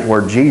event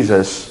where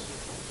Jesus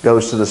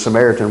goes to the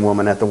Samaritan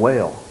woman at the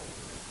well.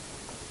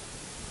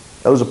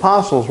 Those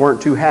apostles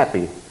weren't too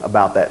happy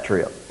about that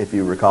trip, if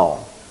you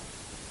recall.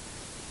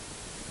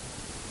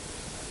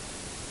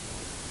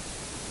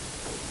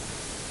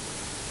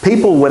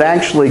 People would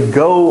actually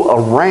go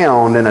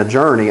around in a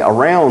journey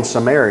around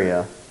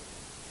Samaria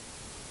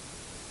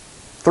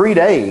 3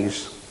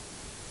 days.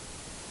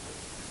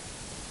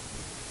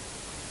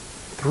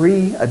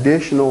 3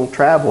 additional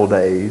travel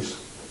days.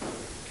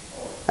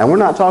 And we're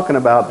not talking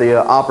about the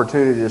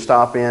opportunity to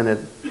stop in at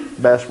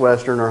Best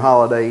Western or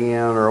Holiday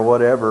Inn or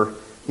whatever.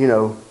 You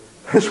know,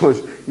 this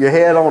was your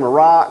head on a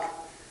rock,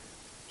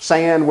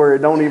 sand where it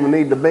don't even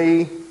need to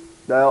be.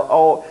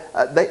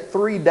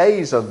 3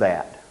 days of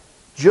that,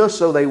 just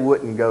so they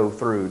wouldn't go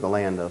through the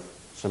land of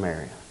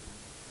Samaria.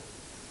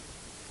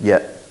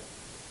 Yet,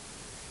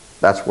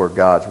 That's where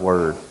God's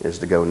Word is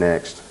to go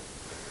next.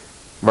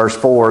 Verse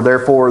 4,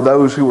 therefore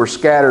those who were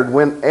scattered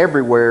went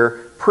everywhere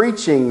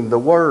preaching the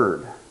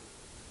Word.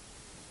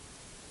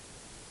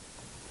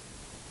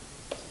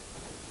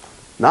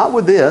 Not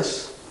with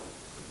this.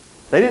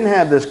 They didn't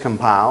have this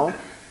compiled.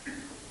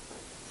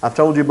 I've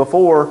told you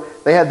before,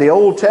 they had the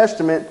Old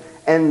Testament,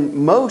 and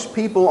most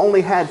people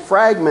only had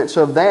fragments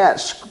of that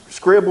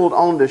scribbled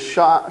onto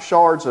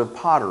shards of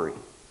pottery,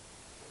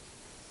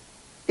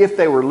 if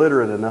they were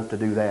literate enough to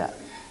do that.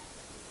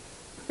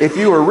 If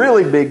you were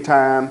really big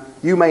time,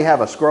 you may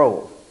have a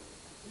scroll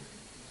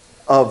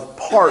of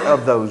part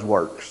of those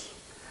works.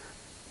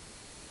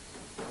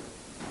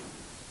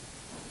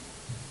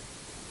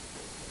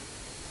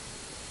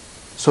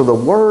 So the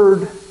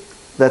Word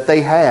that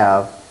they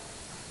have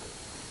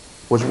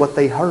was what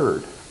they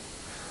heard.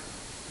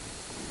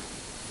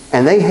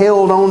 And they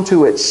held on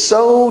to it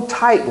so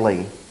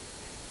tightly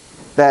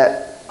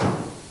that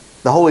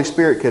the Holy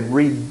Spirit could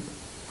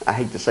I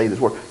hate to say this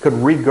word, could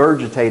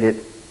regurgitate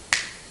it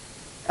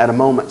at a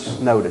moment's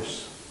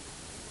notice.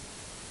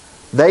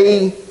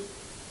 They,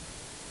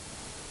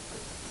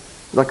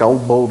 like an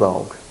old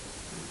bulldog,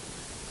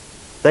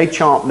 they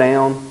chomped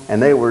down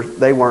and they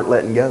weren't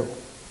letting go.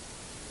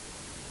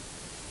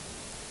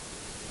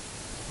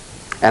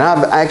 And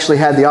I've actually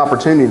had the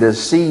opportunity to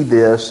see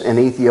this in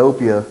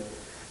Ethiopia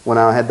when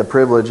I had the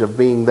privilege of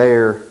being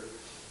there,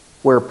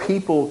 where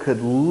people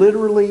could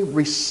literally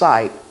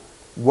recite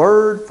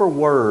word for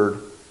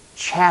word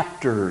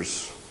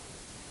chapters,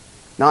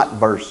 not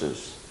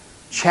verses,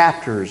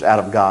 chapters out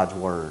of God's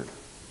Word.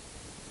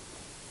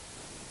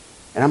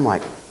 And I'm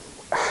like,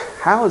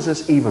 how is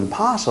this even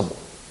possible?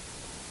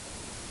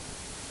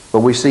 But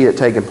we see it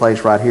taking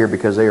place right here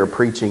because they are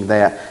preaching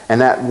that.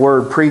 And that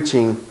word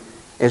preaching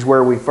is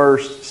where we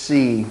first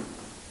see,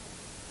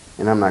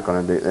 and I'm not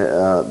going to do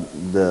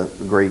the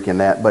Greek in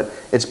that, but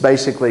it's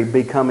basically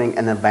becoming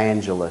an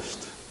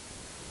evangelist.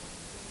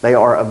 They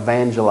are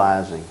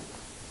evangelizing.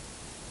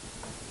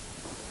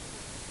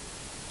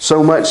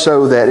 So much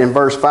so that in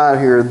verse 5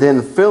 here,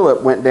 then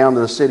Philip went down to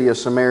the city of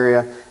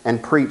Samaria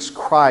and preached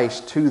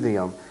Christ to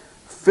them.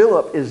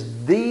 Philip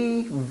is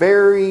the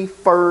very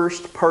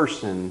first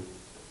person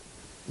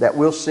that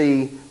we'll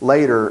see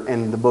later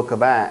in the book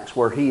of Acts,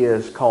 where he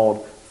is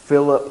called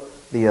Philip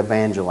the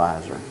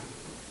Evangelizer.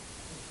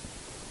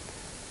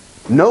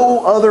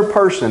 No other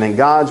person in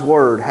God's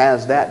Word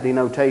has that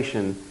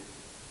denotation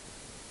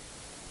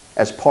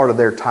as part of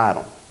their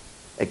title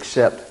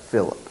except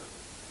Philip.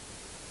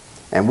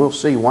 And we'll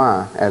see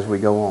why as we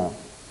go on.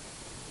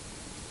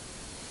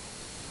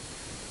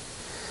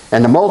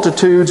 And the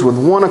multitudes with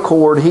one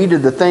accord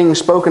heeded the things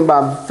spoken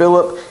by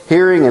Philip,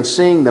 hearing and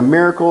seeing the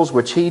miracles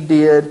which he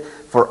did.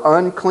 For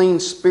unclean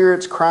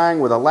spirits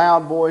crying with a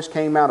loud voice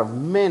came out of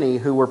many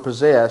who were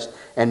possessed,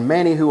 and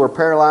many who were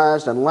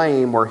paralyzed and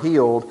lame were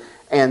healed,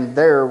 and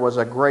there was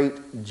a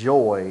great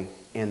joy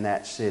in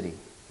that city.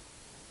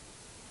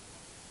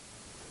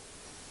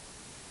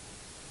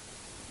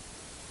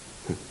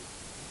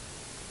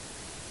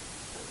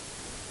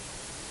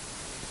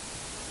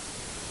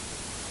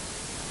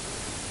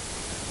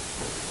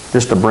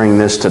 Just to bring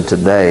this to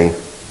today,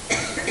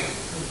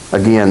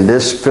 again,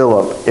 this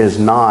Philip is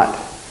not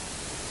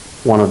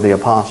one of the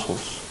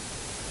apostles.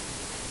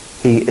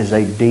 He is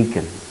a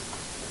deacon.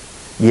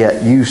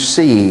 Yet you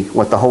see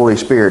what the Holy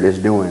Spirit is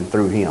doing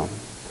through him.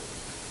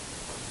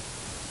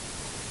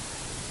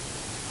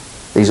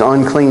 These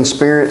unclean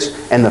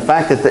spirits, and the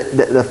fact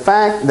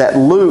that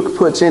Luke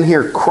puts in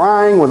here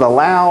crying with a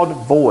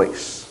loud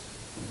voice.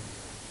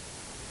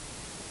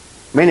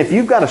 Man, if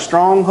you've got a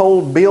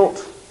stronghold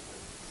built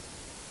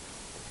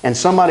and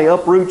somebody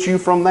uproots you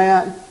from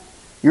that,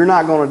 you're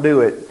not going to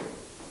do it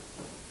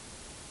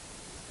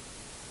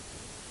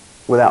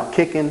without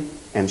kicking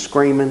and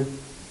screaming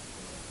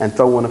and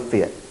throwing a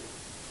fit.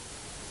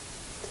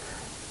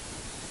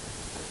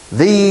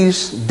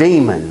 These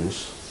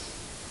demons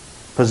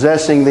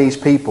possessing these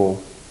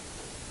people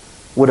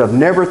would have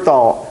never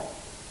thought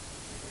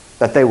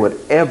that they would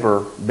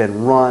ever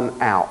been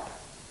run out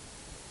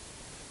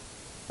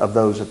of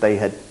those that they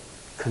had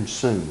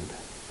consumed.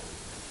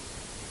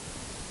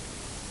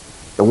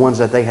 The ones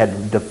that they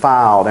had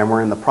defiled and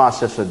were in the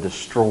process of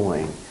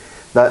destroying.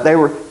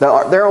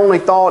 Their only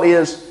thought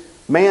is,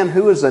 man,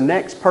 who is the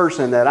next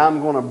person that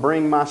I'm going to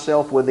bring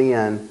myself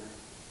within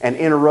and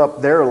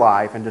interrupt their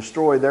life and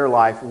destroy their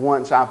life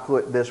once I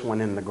put this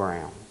one in the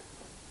ground?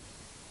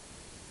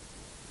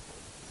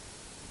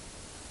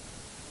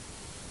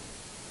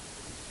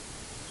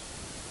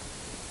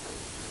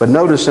 But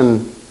notice in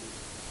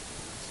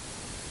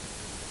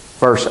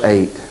verse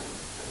 8,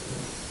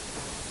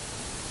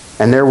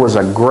 and there was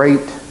a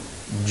great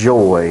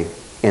joy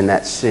in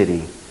that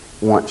city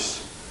once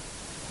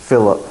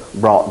Philip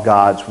brought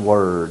God's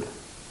Word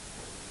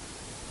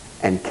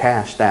and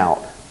cast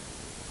out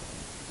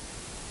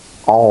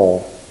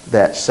all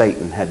that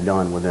Satan had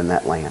done within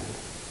that land.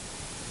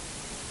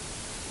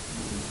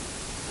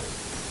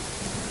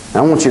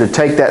 I want you to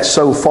take that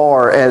so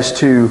far as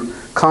to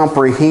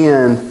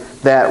comprehend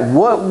that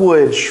what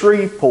would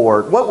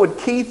Shreveport, what would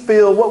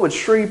Keithville, what would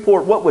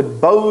Shreveport, what would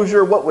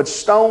Bossier, what would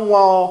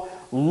Stonewall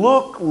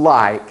look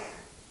like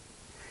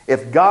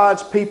if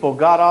God's people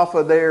got off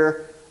of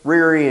their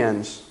rear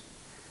ends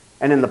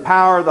and in the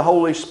power of the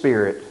Holy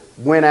Spirit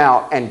went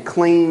out and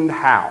cleaned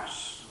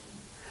house?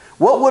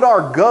 What would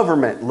our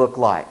government look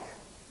like?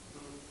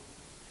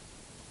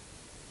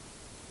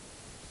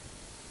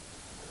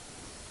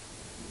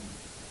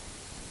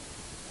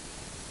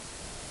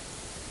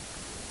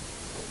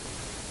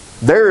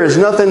 There is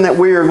nothing that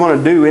we are going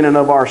to do in and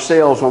of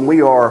ourselves when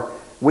we are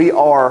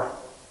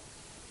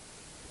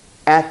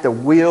at the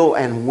will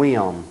and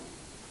whim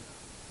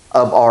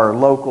of our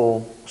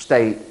local,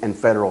 state, and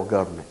federal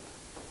government.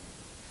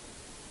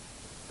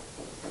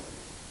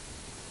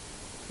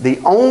 The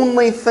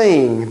only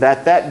thing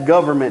that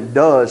government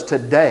does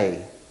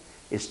today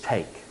is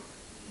take.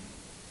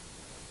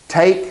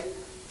 Take,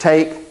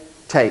 take,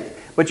 take.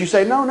 But you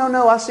say,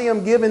 no, I see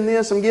them giving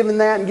this, I'm giving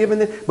that, and giving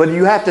this. But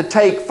you have to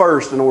take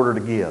first in order to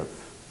give.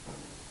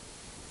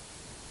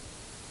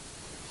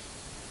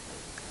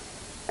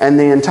 And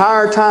the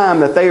entire time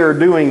that they are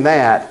doing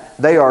that,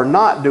 they are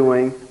not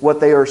doing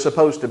what they are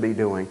supposed to be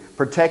doing.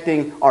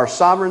 Protecting our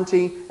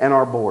sovereignty and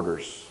our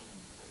borders.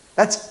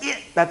 That's it.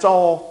 That's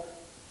all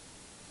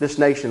this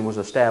nation was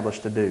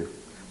established to do.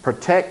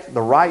 Protect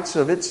the rights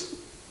of its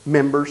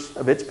members,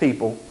 of its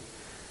people.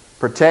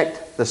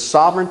 Protect the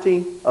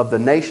sovereignty of the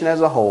nation as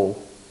a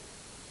whole.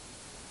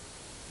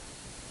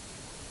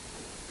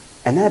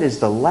 And that is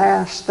the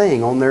last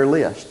thing on their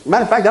list.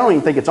 Matter of fact, I don't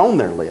even think it's on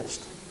their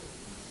list.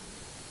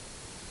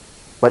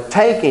 But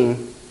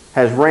taking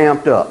has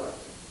ramped up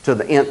to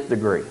the nth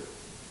degree.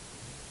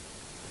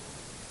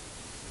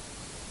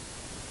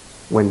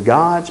 When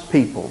God's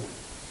people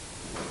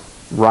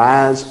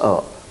rise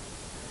up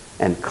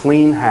and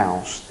clean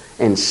house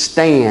and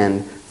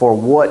stand for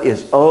what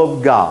is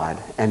of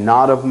God and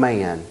not of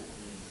man,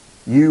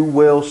 you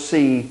will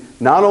see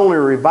not only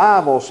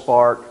revival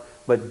spark,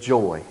 but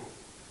joy,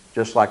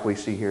 just like we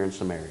see here in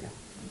Samaria.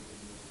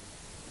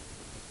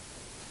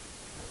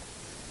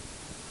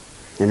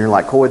 And you're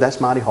like, Coy,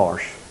 that's mighty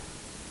harsh.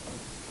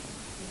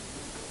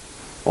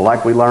 Well,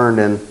 like we learned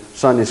in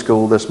Sunday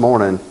school this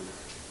morning,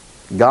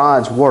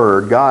 God's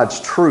Word,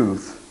 God's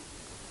truth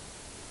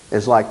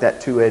is like that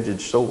two-edged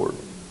sword.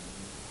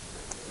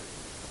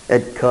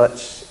 It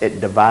cuts, it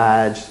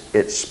divides,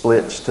 it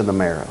splits to the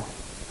marrow.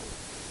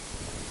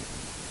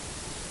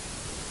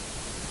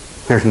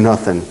 There's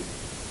nothing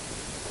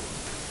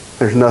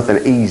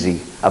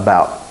easy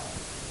about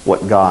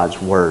what God's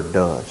Word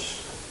does.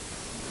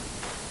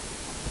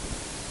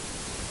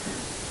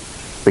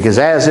 Because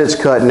as it's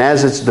cutting,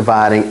 as it's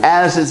dividing,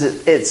 as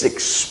it's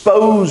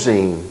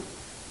exposing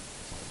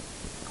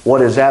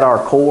what is at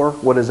our core,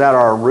 what is at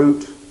our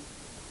root,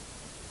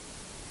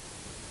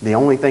 the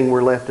only thing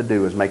we're left to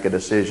do is make a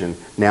decision.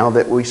 Now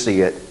that we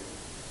see it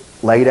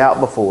laid out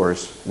before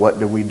us, what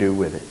do we do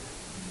with it?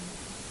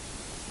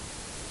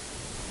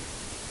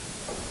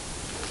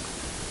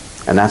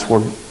 And that's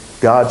where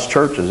God's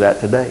church is at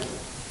today.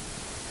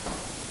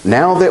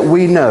 Now that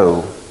we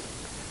know,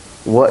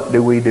 what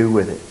do we do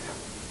with it?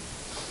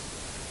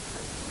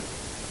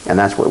 And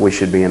that's what we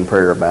should be in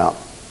prayer about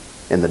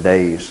in the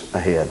days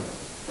ahead.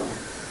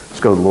 Let's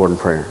go to the Lord in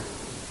prayer.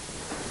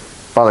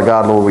 Father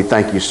God, Lord, we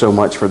thank you so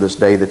much for this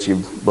day that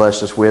you've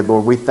blessed us with.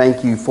 Lord, we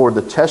thank you for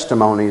the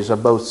testimonies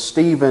of both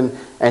Stephen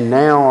and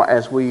now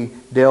as we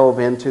delve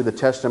into the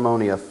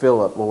testimony of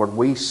Philip, Lord,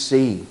 we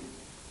see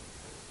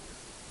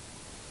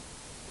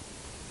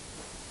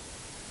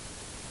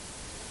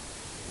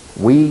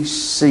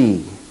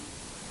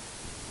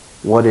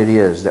what it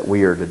is that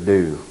we are to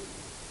do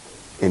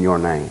in your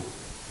name.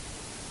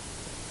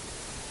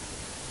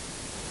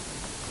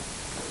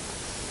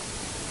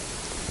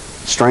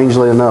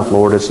 Strangely enough,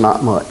 Lord, it's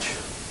not much.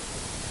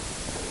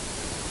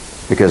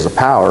 Because the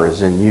power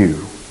is in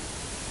you.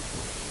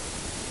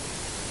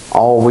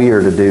 All we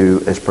are to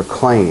do is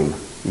proclaim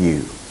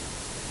you.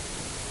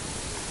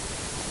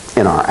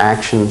 In our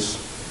actions,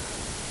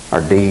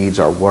 our deeds,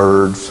 our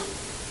words.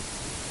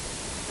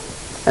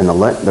 And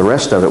the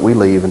rest of it we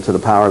leave into the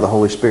power of the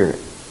Holy Spirit.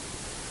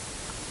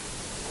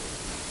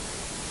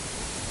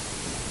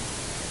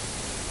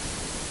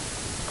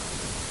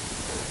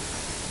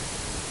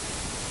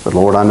 But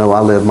Lord, I know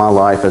I live my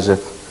life as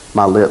if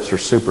my lips are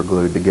super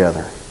glued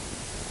together.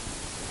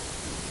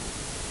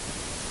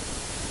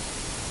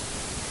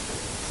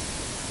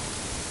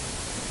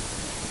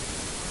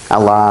 I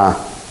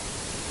lie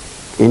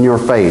in your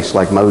face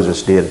like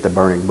Moses did at the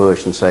burning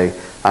bush and say,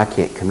 I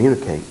can't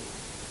communicate.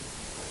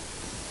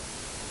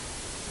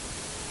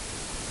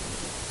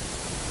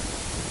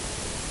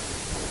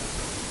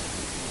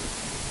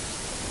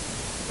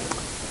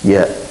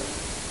 Yet,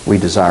 we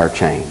desire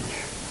change.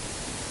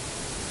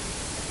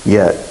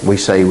 Yet, we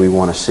say we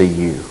want to see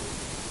you.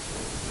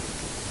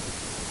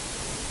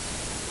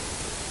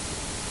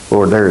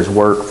 Lord, there is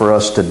work for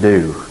us to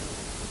do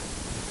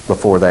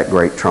before that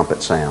great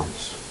trumpet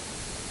sounds.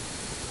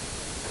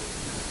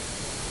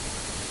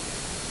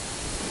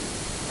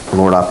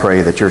 Lord, I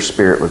pray that your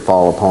Spirit would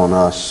fall upon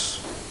us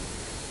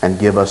and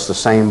give us the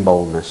same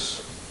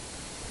boldness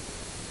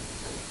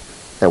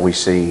that we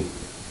see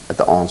at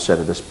the onset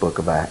of this book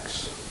of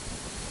Acts.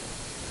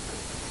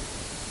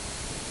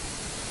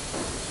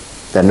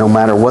 That no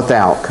matter what the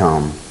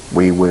outcome,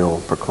 we will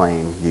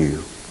proclaim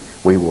you.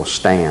 We will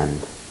stand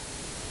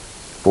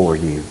for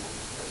you.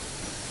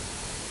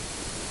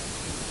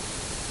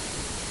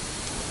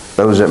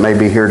 Those that may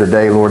be here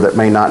today, Lord, that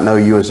may not know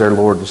you as their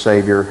Lord and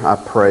Savior, I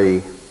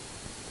pray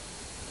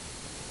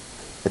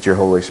that your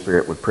Holy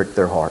Spirit would prick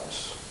their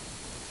hearts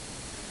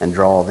and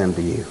draw them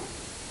to you.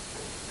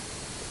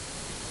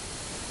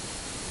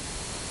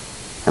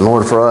 And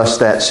Lord, for us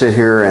that sit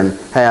here and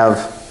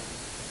have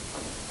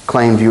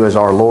claimed you as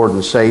our Lord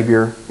and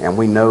Savior, and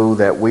we know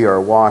that we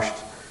are washed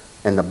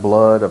in the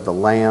blood of the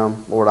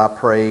Lamb, Lord, I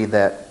pray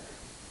that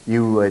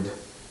you would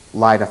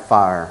light a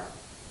fire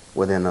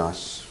within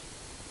us.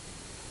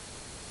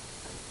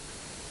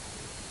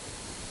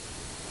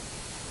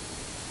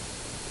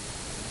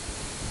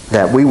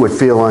 That we would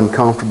feel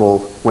uncomfortable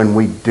when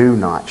we do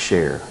not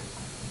share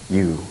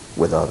you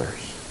with others.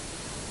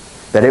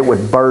 That it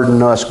would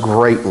burden us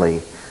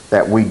greatly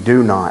that we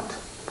do not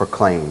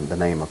proclaim the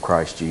name of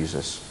Christ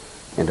Jesus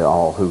into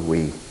all who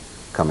we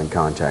come in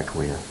contact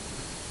with.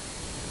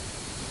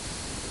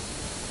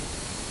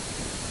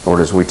 Lord,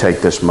 as we take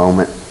this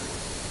moment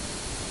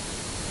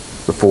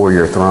before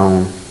your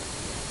throne,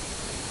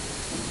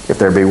 if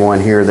there be one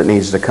here that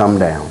needs to come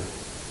down,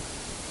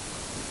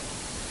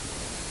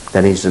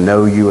 that needs to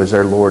know you as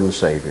their Lord and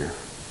Savior,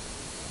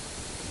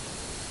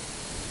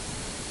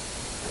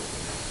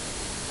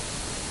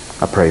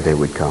 I pray they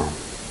would come.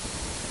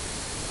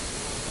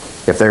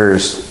 If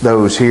there's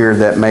those here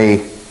that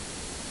may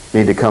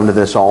need to come to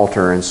this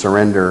altar and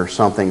surrender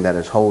something that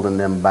is holding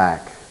them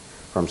back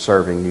from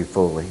serving you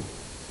fully,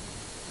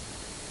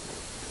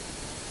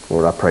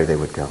 Lord, I pray they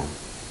would come.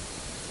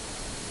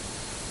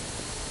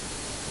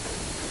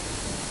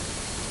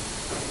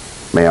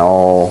 May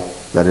all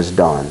that is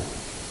done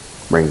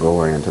bring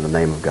glory unto the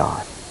name of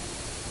God.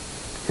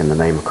 In the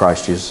name of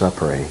Christ Jesus I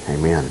pray.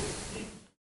 Amen.